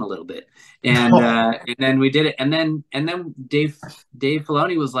it down a little bit." And then we did it. And then Dave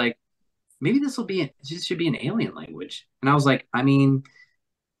Filoni was like, "Maybe this should be an alien language." And I was like, I mean,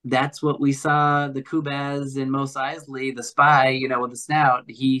 that's what we saw the Kubaz and Mos Eisley, the spy, with the snout.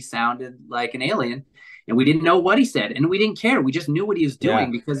 He sounded like an alien, and we didn't know what he said, and we didn't care. We just knew what he was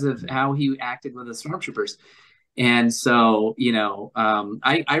doing because of how he acted with the stormtroopers. And so,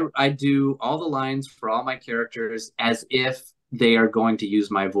 I do all the lines for all my characters as if they are going to use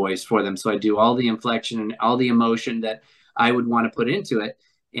my voice for them. So I do all the inflection and all the emotion that I would want to put into it.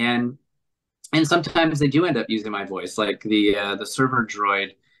 And sometimes they do end up using my voice, like the server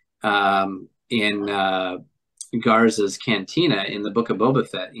droid in Garza's cantina in the Book of Boba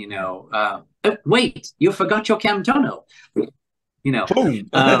Fett. Wait, you forgot your Camtono.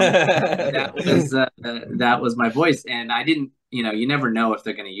 That was my voice, and I didn't. You never know if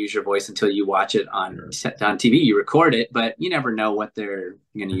they're going to use your voice until you watch it on TV. You record it, but you never know what they're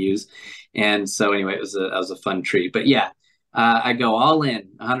going to use. And so anyway, it was a fun treat. But yeah. I go all in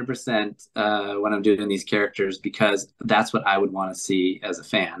 100% when I'm doing these characters, because that's what I would want to see as a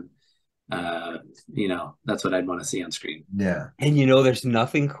fan. That's what I'd want to see on screen. Yeah. And there's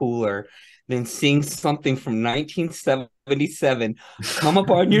nothing cooler than seeing something from 1977 come up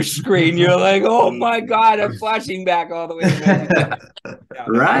on your screen. You're like, oh my God, I'm flashing back all the way to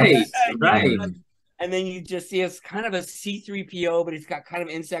Right. And then you just see it's kind of a C-3PO, but it's got kind of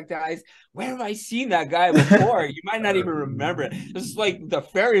insect eyes. Where have I seen that guy before? You might not even remember it. It's like the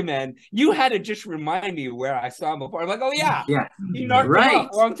ferryman. You had to just remind me where I saw him before. I'm like, oh yeah. He knocked him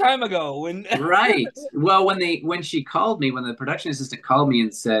off a long time ago. Right. Well, when she called me, when the production assistant called me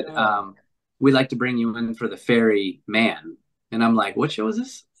and said, we'd like to bring you in for the ferryman. And I'm like, what show is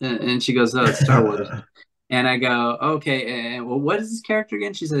this? And she goes, oh, it's Star Wars. And I go, okay, well, what is this character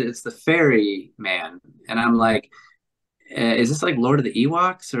again? She said, it's the ferryman. And I'm like, is this like Lord of the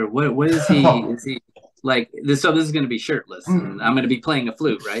Ewoks, or what is he? Is he like this? So this is going to be shirtless, and I'm going to be playing a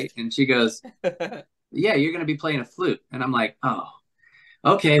flute, right? And she goes, yeah, you're going to be playing a flute. And I'm like, oh,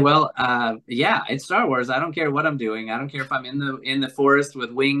 okay, well, yeah, it's Star Wars. I don't care what I'm doing. I don't care if I'm in the forest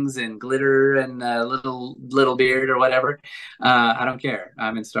with wings and glitter and a little beard or whatever. I don't care.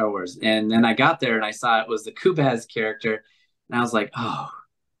 I'm in Star Wars. And then I got there and I saw it was the Kubaz character, and I was like, oh,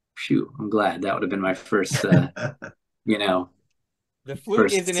 phew, I'm glad. That would have been my first, The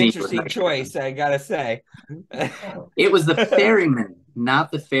flute is an interesting choice, I gotta say. It was the ferryman,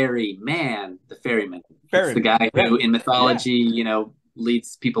 not the ferryman. The ferryman. It's the guy who, in mythology,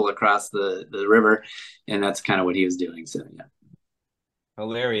 leads people across the river, and that's kind of what he was doing. So yeah,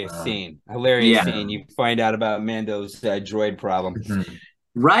 hilarious scene. You find out about Mando's droid problem.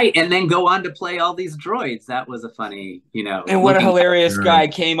 Right, and then go on to play all these droids. That was a funny, and what a hilarious guy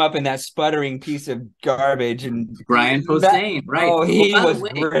came up in that sputtering piece of garbage. And Brian Posehn, right? Oh, he was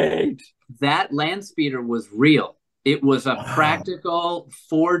great. That land speeder was real. It was a practical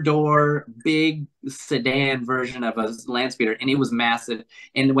 4-door big sedan version of a land speeder, and it was massive.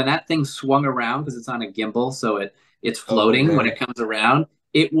 And when that thing swung around, because it's on a gimbal, so it's floating when it comes around,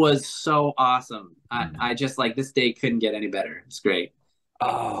 it was so awesome. I just like, this day couldn't get any better. It's great.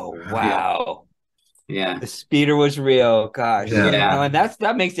 Oh wow. Yeah. The speeder was real. Gosh. Yeah. And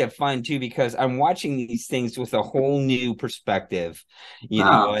that makes it fun too, because I'm watching these things with a whole new perspective,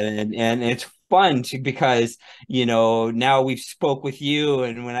 and it's fun because now we've spoke with you,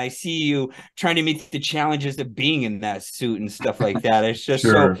 and when I see you trying to meet the challenges of being in that suit and stuff like that, it's just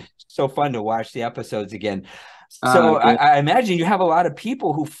so fun to watch the episodes again. So I imagine you have a lot of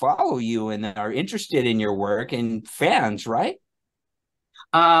people who follow you and are interested in your work and fans, right?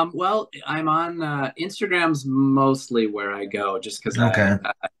 Well, I'm on Instagram's mostly where I go, just because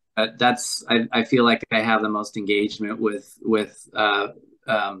I feel like I have the most engagement with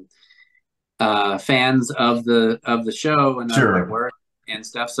fans of the show and of my work and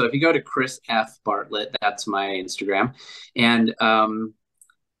stuff. So if you go to Chris F. Bartlett, that's my Instagram, and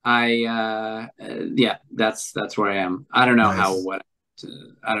that's where I am. I don't know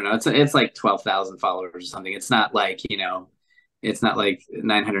I don't know. It's like 12,000 followers or something. It's not like, it's not like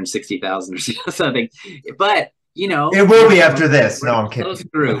 960,000 or something, but it will be after this. No, I'm kidding.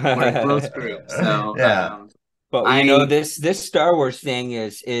 We're a close group. So yeah. But this Star Wars thing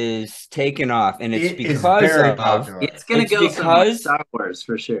is taking off, and it's because it's going to go because Star Wars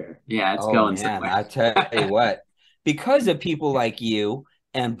for sure. Yeah, it's going somewhere. I tell you what, because of people like you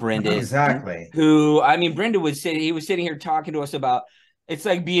and Brendan, exactly. Who, I mean, Brendan was sitting here talking to us about, it's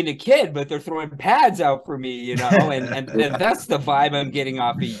like being a kid, but they're throwing pads out for me, and that's the vibe I'm getting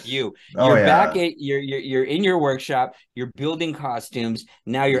off of you. You're back at you're in your workshop, you're building costumes.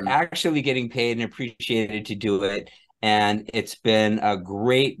 Now you're actually getting paid and appreciated to do it. And it's been a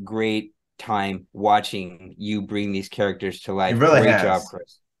great time watching you bring these characters to life. Really great job,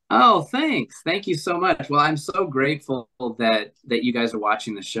 Chris. Oh, thanks. Thank you so much. Well, I'm so grateful that you guys are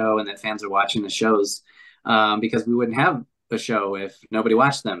watching the show and that fans are watching the shows, because we wouldn't have a show if nobody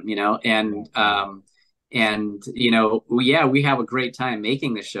watched them, and we have a great time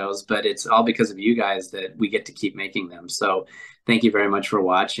making the shows, but it's all because of you guys that we get to keep making them. So thank you very much for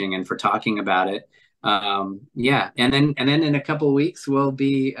watching and for talking about it. And then in a couple of weeks we'll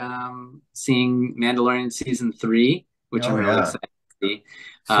be seeing Mandalorian season 3, which I'm really excited to see.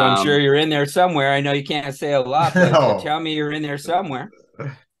 So I'm sure you're in there somewhere. I know you can't say a lot, but tell me you're in there somewhere.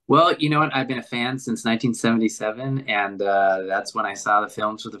 Well, you know what? I've been a fan since 1977, and that's when I saw the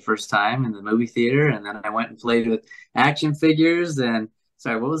films for the first time in the movie theater, and then I went and played with action figures. And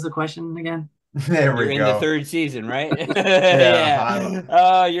sorry, what was the question again? There we go. In the 3rd season, right? yeah.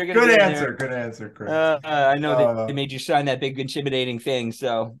 Oh, you're gonna good answer. Good answer, Chris. I know they made you sign that big intimidating thing,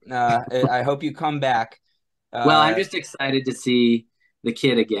 so I hope you come back. Well, I'm just excited to see the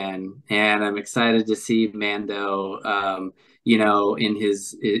kid again, and I'm excited to see Mando. In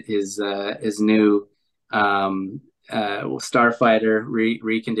his new starfighter,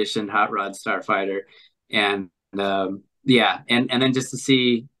 reconditioned hot rod starfighter, and then just to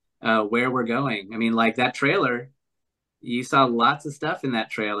see where we're going. I mean, like that trailer, you saw lots of stuff in that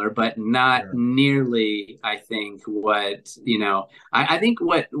trailer, but not nearly, I think, what I think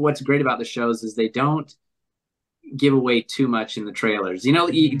what's great about the shows is they don't give away too much in the trailers. You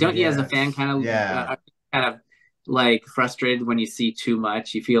as a fan kind of like frustrated when you see too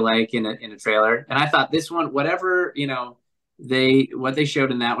much, you feel like in a trailer. And I thought this one, whatever what they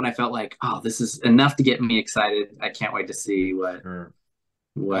showed in that one, I felt like, oh, this is enough to get me excited. I can't wait to see what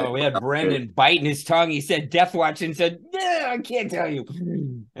we had Brendan biting his tongue. He said Death Watch and said, I can't tell you.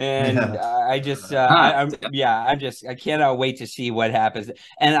 And I cannot wait to see what happens.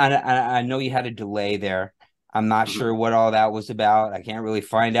 And I know you had a delay there. I'm not sure what all that was about. I can't really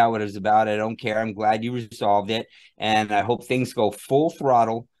find out what it was about. I don't care. I'm glad you resolved it, and I hope things go full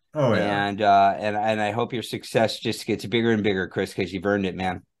throttle. And I hope your success just gets bigger and bigger, Chris, because you've earned it,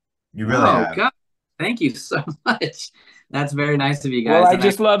 man. You really have. God, thank you so much. That's very nice of you guys. Well, I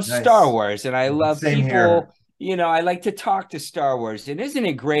just love Star Wars, and I love people. Here. I like to talk to Star Wars, and isn't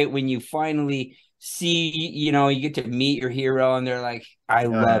it great when you finally see, you get to meet your hero and they're like, I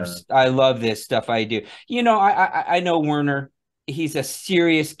love this stuff I do. I know Werner, he's a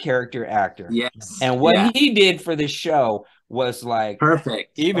serious character actor. Yes. And what he did for the show was like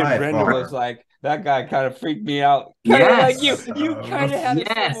perfect. Even Brenda was like, that guy kind of freaked me out. Kind of like you kind of had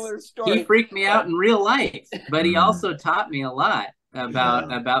a similar story. He freaked me out in real life, but he also taught me a lot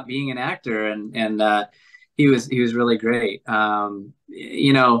about being an actor, and he was really great.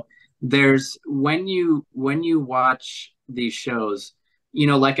 There's when you watch these shows,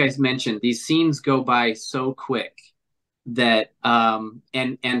 like I mentioned, these scenes go by so quick that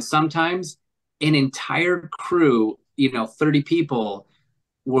and sometimes an entire crew, 30 people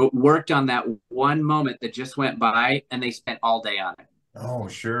worked on that one moment that just went by, and they spent all day on it. Oh,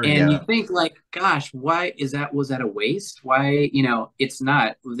 sure. And you think like, gosh, why was that a waste? Why, it's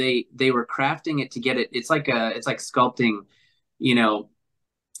not. They were crafting it to get it. It's like sculpting,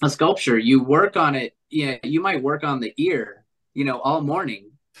 a sculpture. You work on it. You might work on the ear, all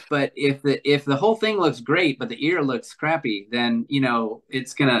morning, but if the whole thing looks great, but the ear looks crappy, then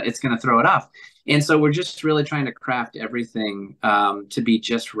it's gonna throw it off. And so we're just really trying to craft everything to be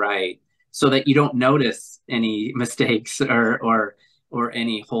just right, so that you don't notice any mistakes or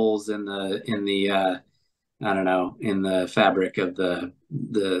any holes in the I don't know, in the fabric of the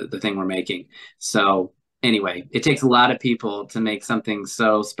thing we're making. So anyway, it takes a lot of people to make something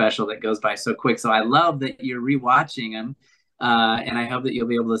so special that goes by so quick. So I love that you're rewatching them, and I hope that you'll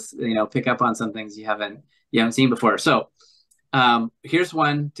be able to pick up on some things you haven't seen before. So here's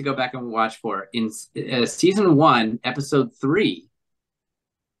one to go back and watch for. In season 1, episode 3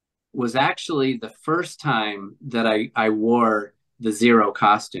 was actually the first time that I wore the Zero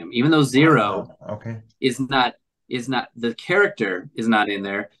costume, even though Zero is not the character is not in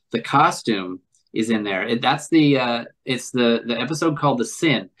there. The costume is in there. That's it's the episode called The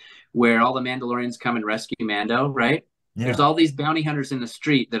Sin, where all the Mandalorians come and rescue Mando, right? Yeah. There's all these bounty hunters in the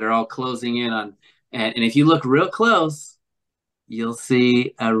street that are all closing in on, and if you look real close, you'll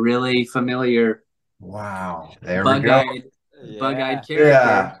see a really familiar bug-eyed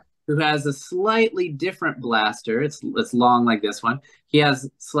character who has a slightly different blaster. It's long like this one. He has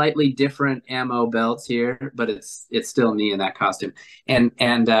slightly different ammo belts here, but it's still me in that costume. And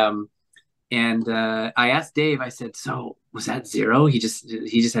I asked Dave, I said, so was that Zero? He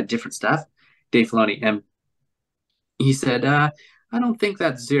just had different stuff, Dave Filoni. And he said, I don't think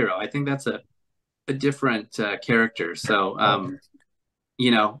that's Zero. I think that's a different character. So,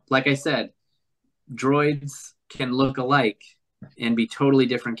 like I said, droids can look alike and be totally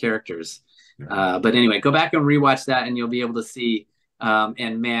different characters. But anyway, go back and rewatch that and you'll be able to see.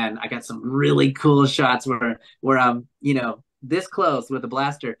 And man, I got some really cool shots where I'm, this close with a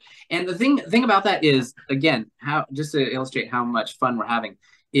blaster. And the thing about that is, again, just to illustrate how much fun we're having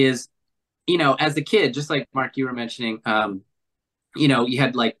is, as a kid, just like Mark, you were mentioning, you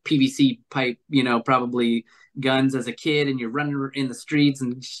had like PVC pipe, probably guns as a kid, and you're running in the streets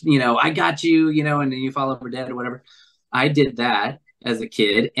and, I got you, and then you fall over dead or whatever. I did that as a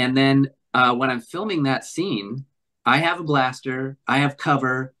kid. And then when I'm filming that scene, I have a blaster, I have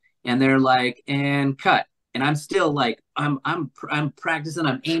cover, and they're like, and cut. And I'm still like, I'm practicing,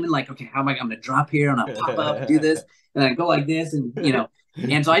 I'm aiming like, okay, how am I'm going to drop here and I'll pop up, do this, and I go like this, and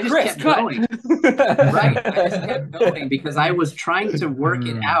and so I just kept going. Right. I just kept going because I was trying to work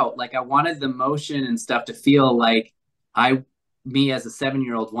it out. Like I wanted the motion and stuff to feel like me as a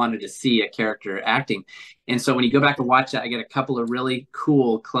 7-year-old wanted to see a character acting. And so when you go back and watch that, I get a couple of really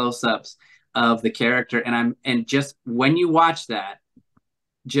cool close-ups of the character. And just when you watch that,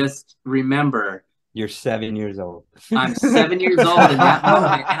 just remember you're 7 years old. I'm 7 years old in that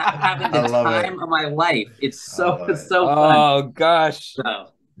moment, and I'm having the time of my life. It's so fun. Oh gosh.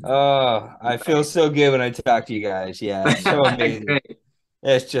 I feel so good when I talk to you guys. Yeah, it's so amazing.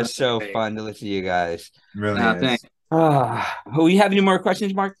 It's just so fun to listen to you guys. Really is. Thanks. We have any more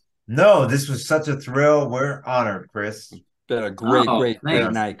questions, Mark? No, this was such a thrill. We're honored, Chris. Been a great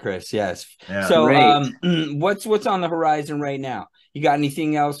night, Chris. Yes. Yeah. So, what's on the horizon right now? You got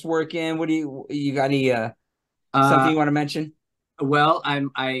anything else working? What do you got? Any something you want to mention? Well,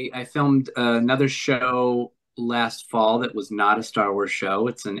 I filmed another show last fall that was not a Star Wars show.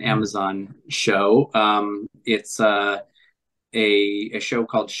 It's an Amazon show. It's a show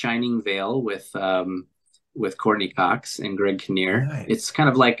called Shining Veil with Courtney Cox and Greg Kinnear. Nice. It's kind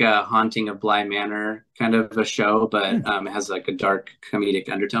of like a Haunting of Bly Manor kind of a show, but it has like a dark comedic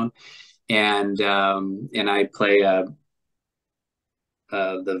undertone. And I play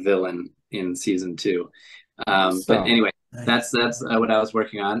the villain in season 2. But anyway, nice. That's what I was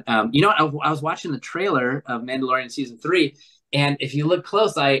working on. I was watching the trailer of Mandalorian season 3, and if you look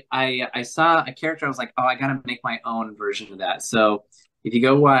close, I saw a character. I was like, oh, I gotta make my own version of that. So if you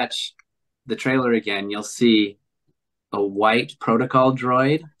go watch the trailer again, you'll see a white protocol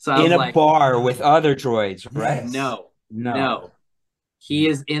droid. So in a bar with other droids, right? No. He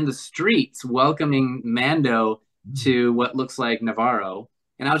is in the streets welcoming Mando to what looks like Navarro.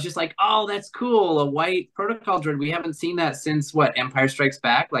 And I was just like, oh, that's cool. A white protocol droid. We haven't seen that since what? Empire Strikes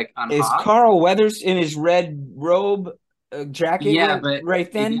Back? Like on Is Hoth? Carl Weathers in his red robe jacket? Yeah, but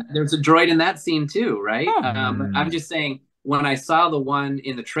right then? There's a droid in that scene too, right? I'm just saying, when I saw the one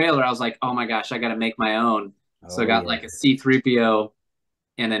in the trailer, I was like, oh my gosh, I got to make my own. So I got like a C-3PO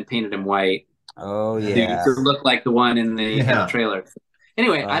and then painted him white. Oh, yeah. To look like the one in the trailer.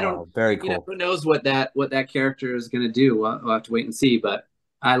 Anyway, I don't. Very cool. Who knows what that character is going to do? We'll have to wait and see. But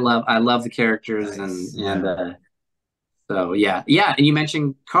I love the characters, nice. and so yeah. And you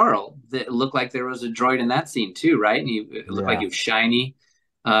mentioned Carl. That looked like there was a droid in that scene too, right? And it looked like he was shiny.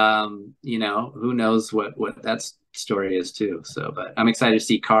 You know, who knows what that story is too. So, but I'm excited to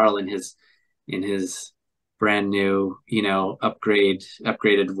see Carl in his brand new, you know,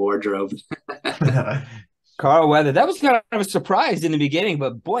 upgraded wardrobe. Carl Weather, that was kind of a surprise in the beginning,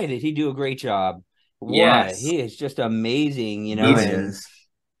 but boy, did he do a great job. What Yes, he is just amazing, you He know, and is.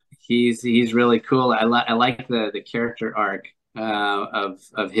 he's really cool. I like the character arc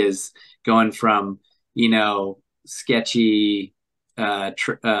of his going from, you know, sketchy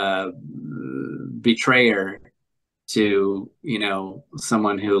betrayer to, you know,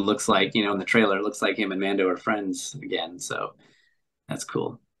 someone who looks like, you know, in the trailer looks like him and Mando are friends again. So that's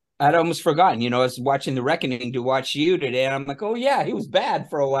cool. I'd almost forgotten, you know, I was watching The Reckoning to watch you today, and I'm like, oh yeah, he was bad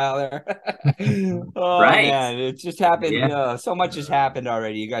for a while there. Oh Right. man, it just happened. Yeah. So much has happened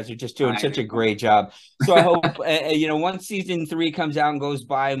already. You guys are just doing I such a know. great job. So I hope you know, once season 3 comes out and goes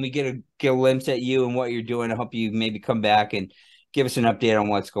by, and we get a glimpse at you and what you're doing, I hope you maybe come back and give us an update on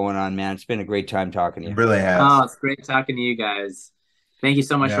what's going on, man. It's been a great time talking to It you. really Oh, has. it's great talking to you guys. Thank you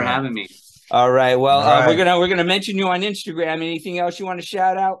so much for Yeah. having me. All right. Well, All right. we're gonna mention you on Instagram. Anything else you want to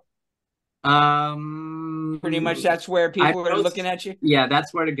shout out? Pretty much that's where I people are looking post, at you. yeah,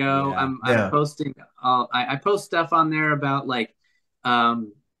 that's where to go. Yeah. I'm Yeah. posting I post stuff on there about like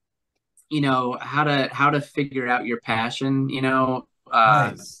um you know, how to figure out your passion, you know,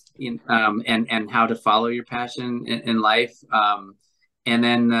 Nice. and how to follow your passion in life. And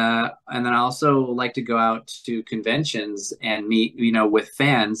then I also like to go out to conventions and meet, you know, with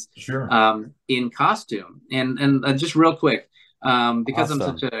fans Sure. in costume. And just real quick, because I'm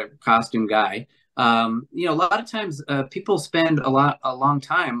such Awesome. a costume guy, you know, a lot of times people spend a long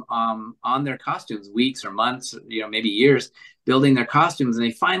time on their costumes, weeks or months, you know, maybe years, building their costumes, and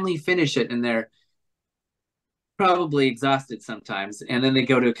they finally finish it, and they're probably exhausted sometimes, and then they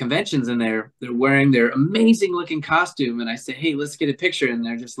go to conventions and they're wearing their amazing looking costume, and I say, hey, let's get a picture, and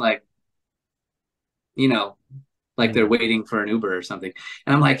they're just like, you know, like they're Mm. waiting for an Uber or something,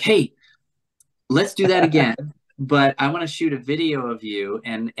 and I'm like, hey, let's do that again, but I want to shoot a video of you,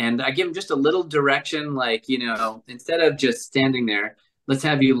 and I give them just a little direction, like, you know, instead of just standing there, let's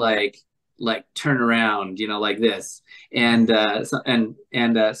have you like turn around, you know, like this. And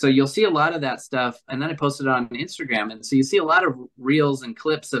Nice. so you'll see a lot of that stuff, and then I posted it on Instagram, and so you see a lot of reels and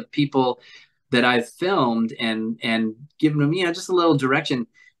clips of people that I've filmed and given them, you know, just a little direction.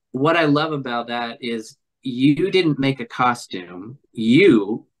 What I love about that is you didn't make a costume,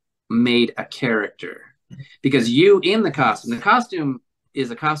 you made a character, because you in the Nice. costume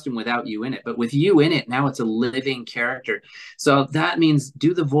is a costume without you in it, but with you in it, now it's a living character. So that means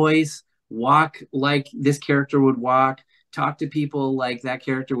do the voice, walk like this character would walk, talk to people like that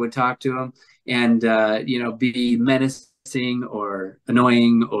character would talk to them, and you know, be menacing or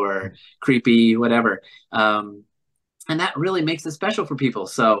annoying or creepy, whatever. And that really makes it special for people.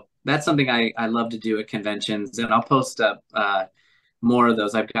 So that's something I love to do at conventions, and I'll post up more of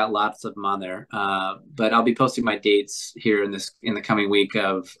those. I've got lots of them on there, but I'll be posting my dates here in the coming week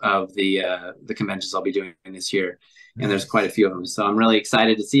of the conventions I'll be doing this year, and there's quite a Nice. few of them. So I'm really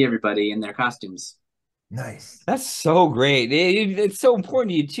excited to see everybody in their costumes. Nice. That's so great. It's so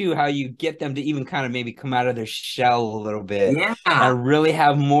important to you too, how you get them to even kind of maybe come out of their shell a little bit Yeah, and really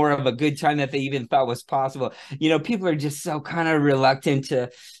have more of a good time that they even thought was possible. You know, people are just so kind of reluctant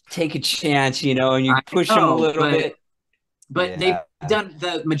to take a chance, you know, and you I push them a know, little bit. but they've Yeah. done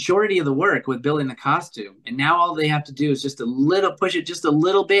the majority of the work with building the costume, and now all they have to do is just a little push it just a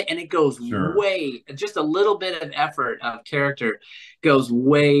little bit, and it goes Sure. way, just a little bit of effort of character goes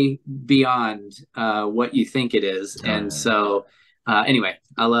way beyond what you think it is. Oh, And yeah. so anyway,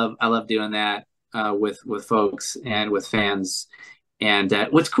 I love doing that with folks and with fans. And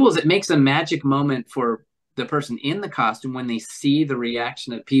what's cool is it makes a magic moment for the person in the costume when they see the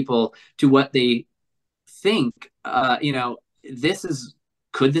reaction of people to what they think, you know, this is,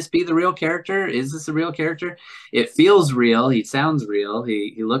 could this be the real character? Is this a real character? It feels real. He sounds real.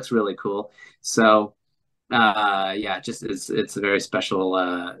 He looks really cool. So yeah, just it's a very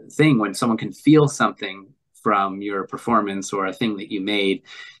special thing when someone can feel something from your performance or a thing that you made,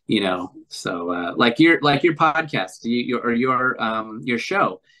 you know. So like your podcast, or your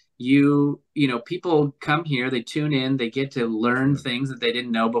show, you know, people come here, they tune in, they get to learn Sure. things that they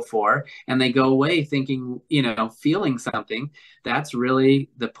didn't know before, and they go away thinking, you know, feeling something. That's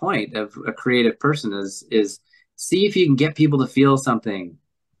really the point of a creative person, is see if you can get people to feel something,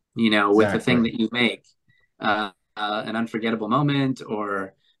 you know, with the thing Exactly. that you make, an unforgettable moment,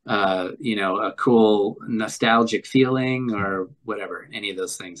 or you know, a cool nostalgic feeling, or whatever, any of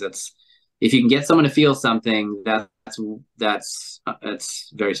those things. That's, if you can get someone to feel something, that's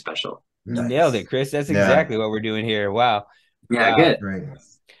very special. You nailed Nice. it, Chris. That's Yeah. exactly what we're doing here. Wow. Yeah, good. Great.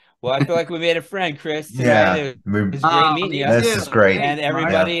 Well, I feel like we made a friend, Chris. Tonight. Yeah, It was great meeting you. This is great. And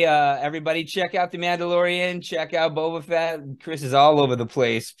everybody check out The Mandalorian, check out Boba Fett. Chris is all over the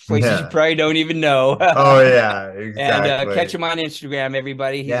place. Places you probably don't even know. Oh, yeah, exactly. And catch him on Instagram,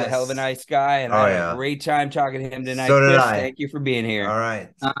 everybody. He's a hell of a nice guy. And I had a great time talking to him tonight. So did Chris, I. thank you for being here. All right.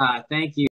 Thank you.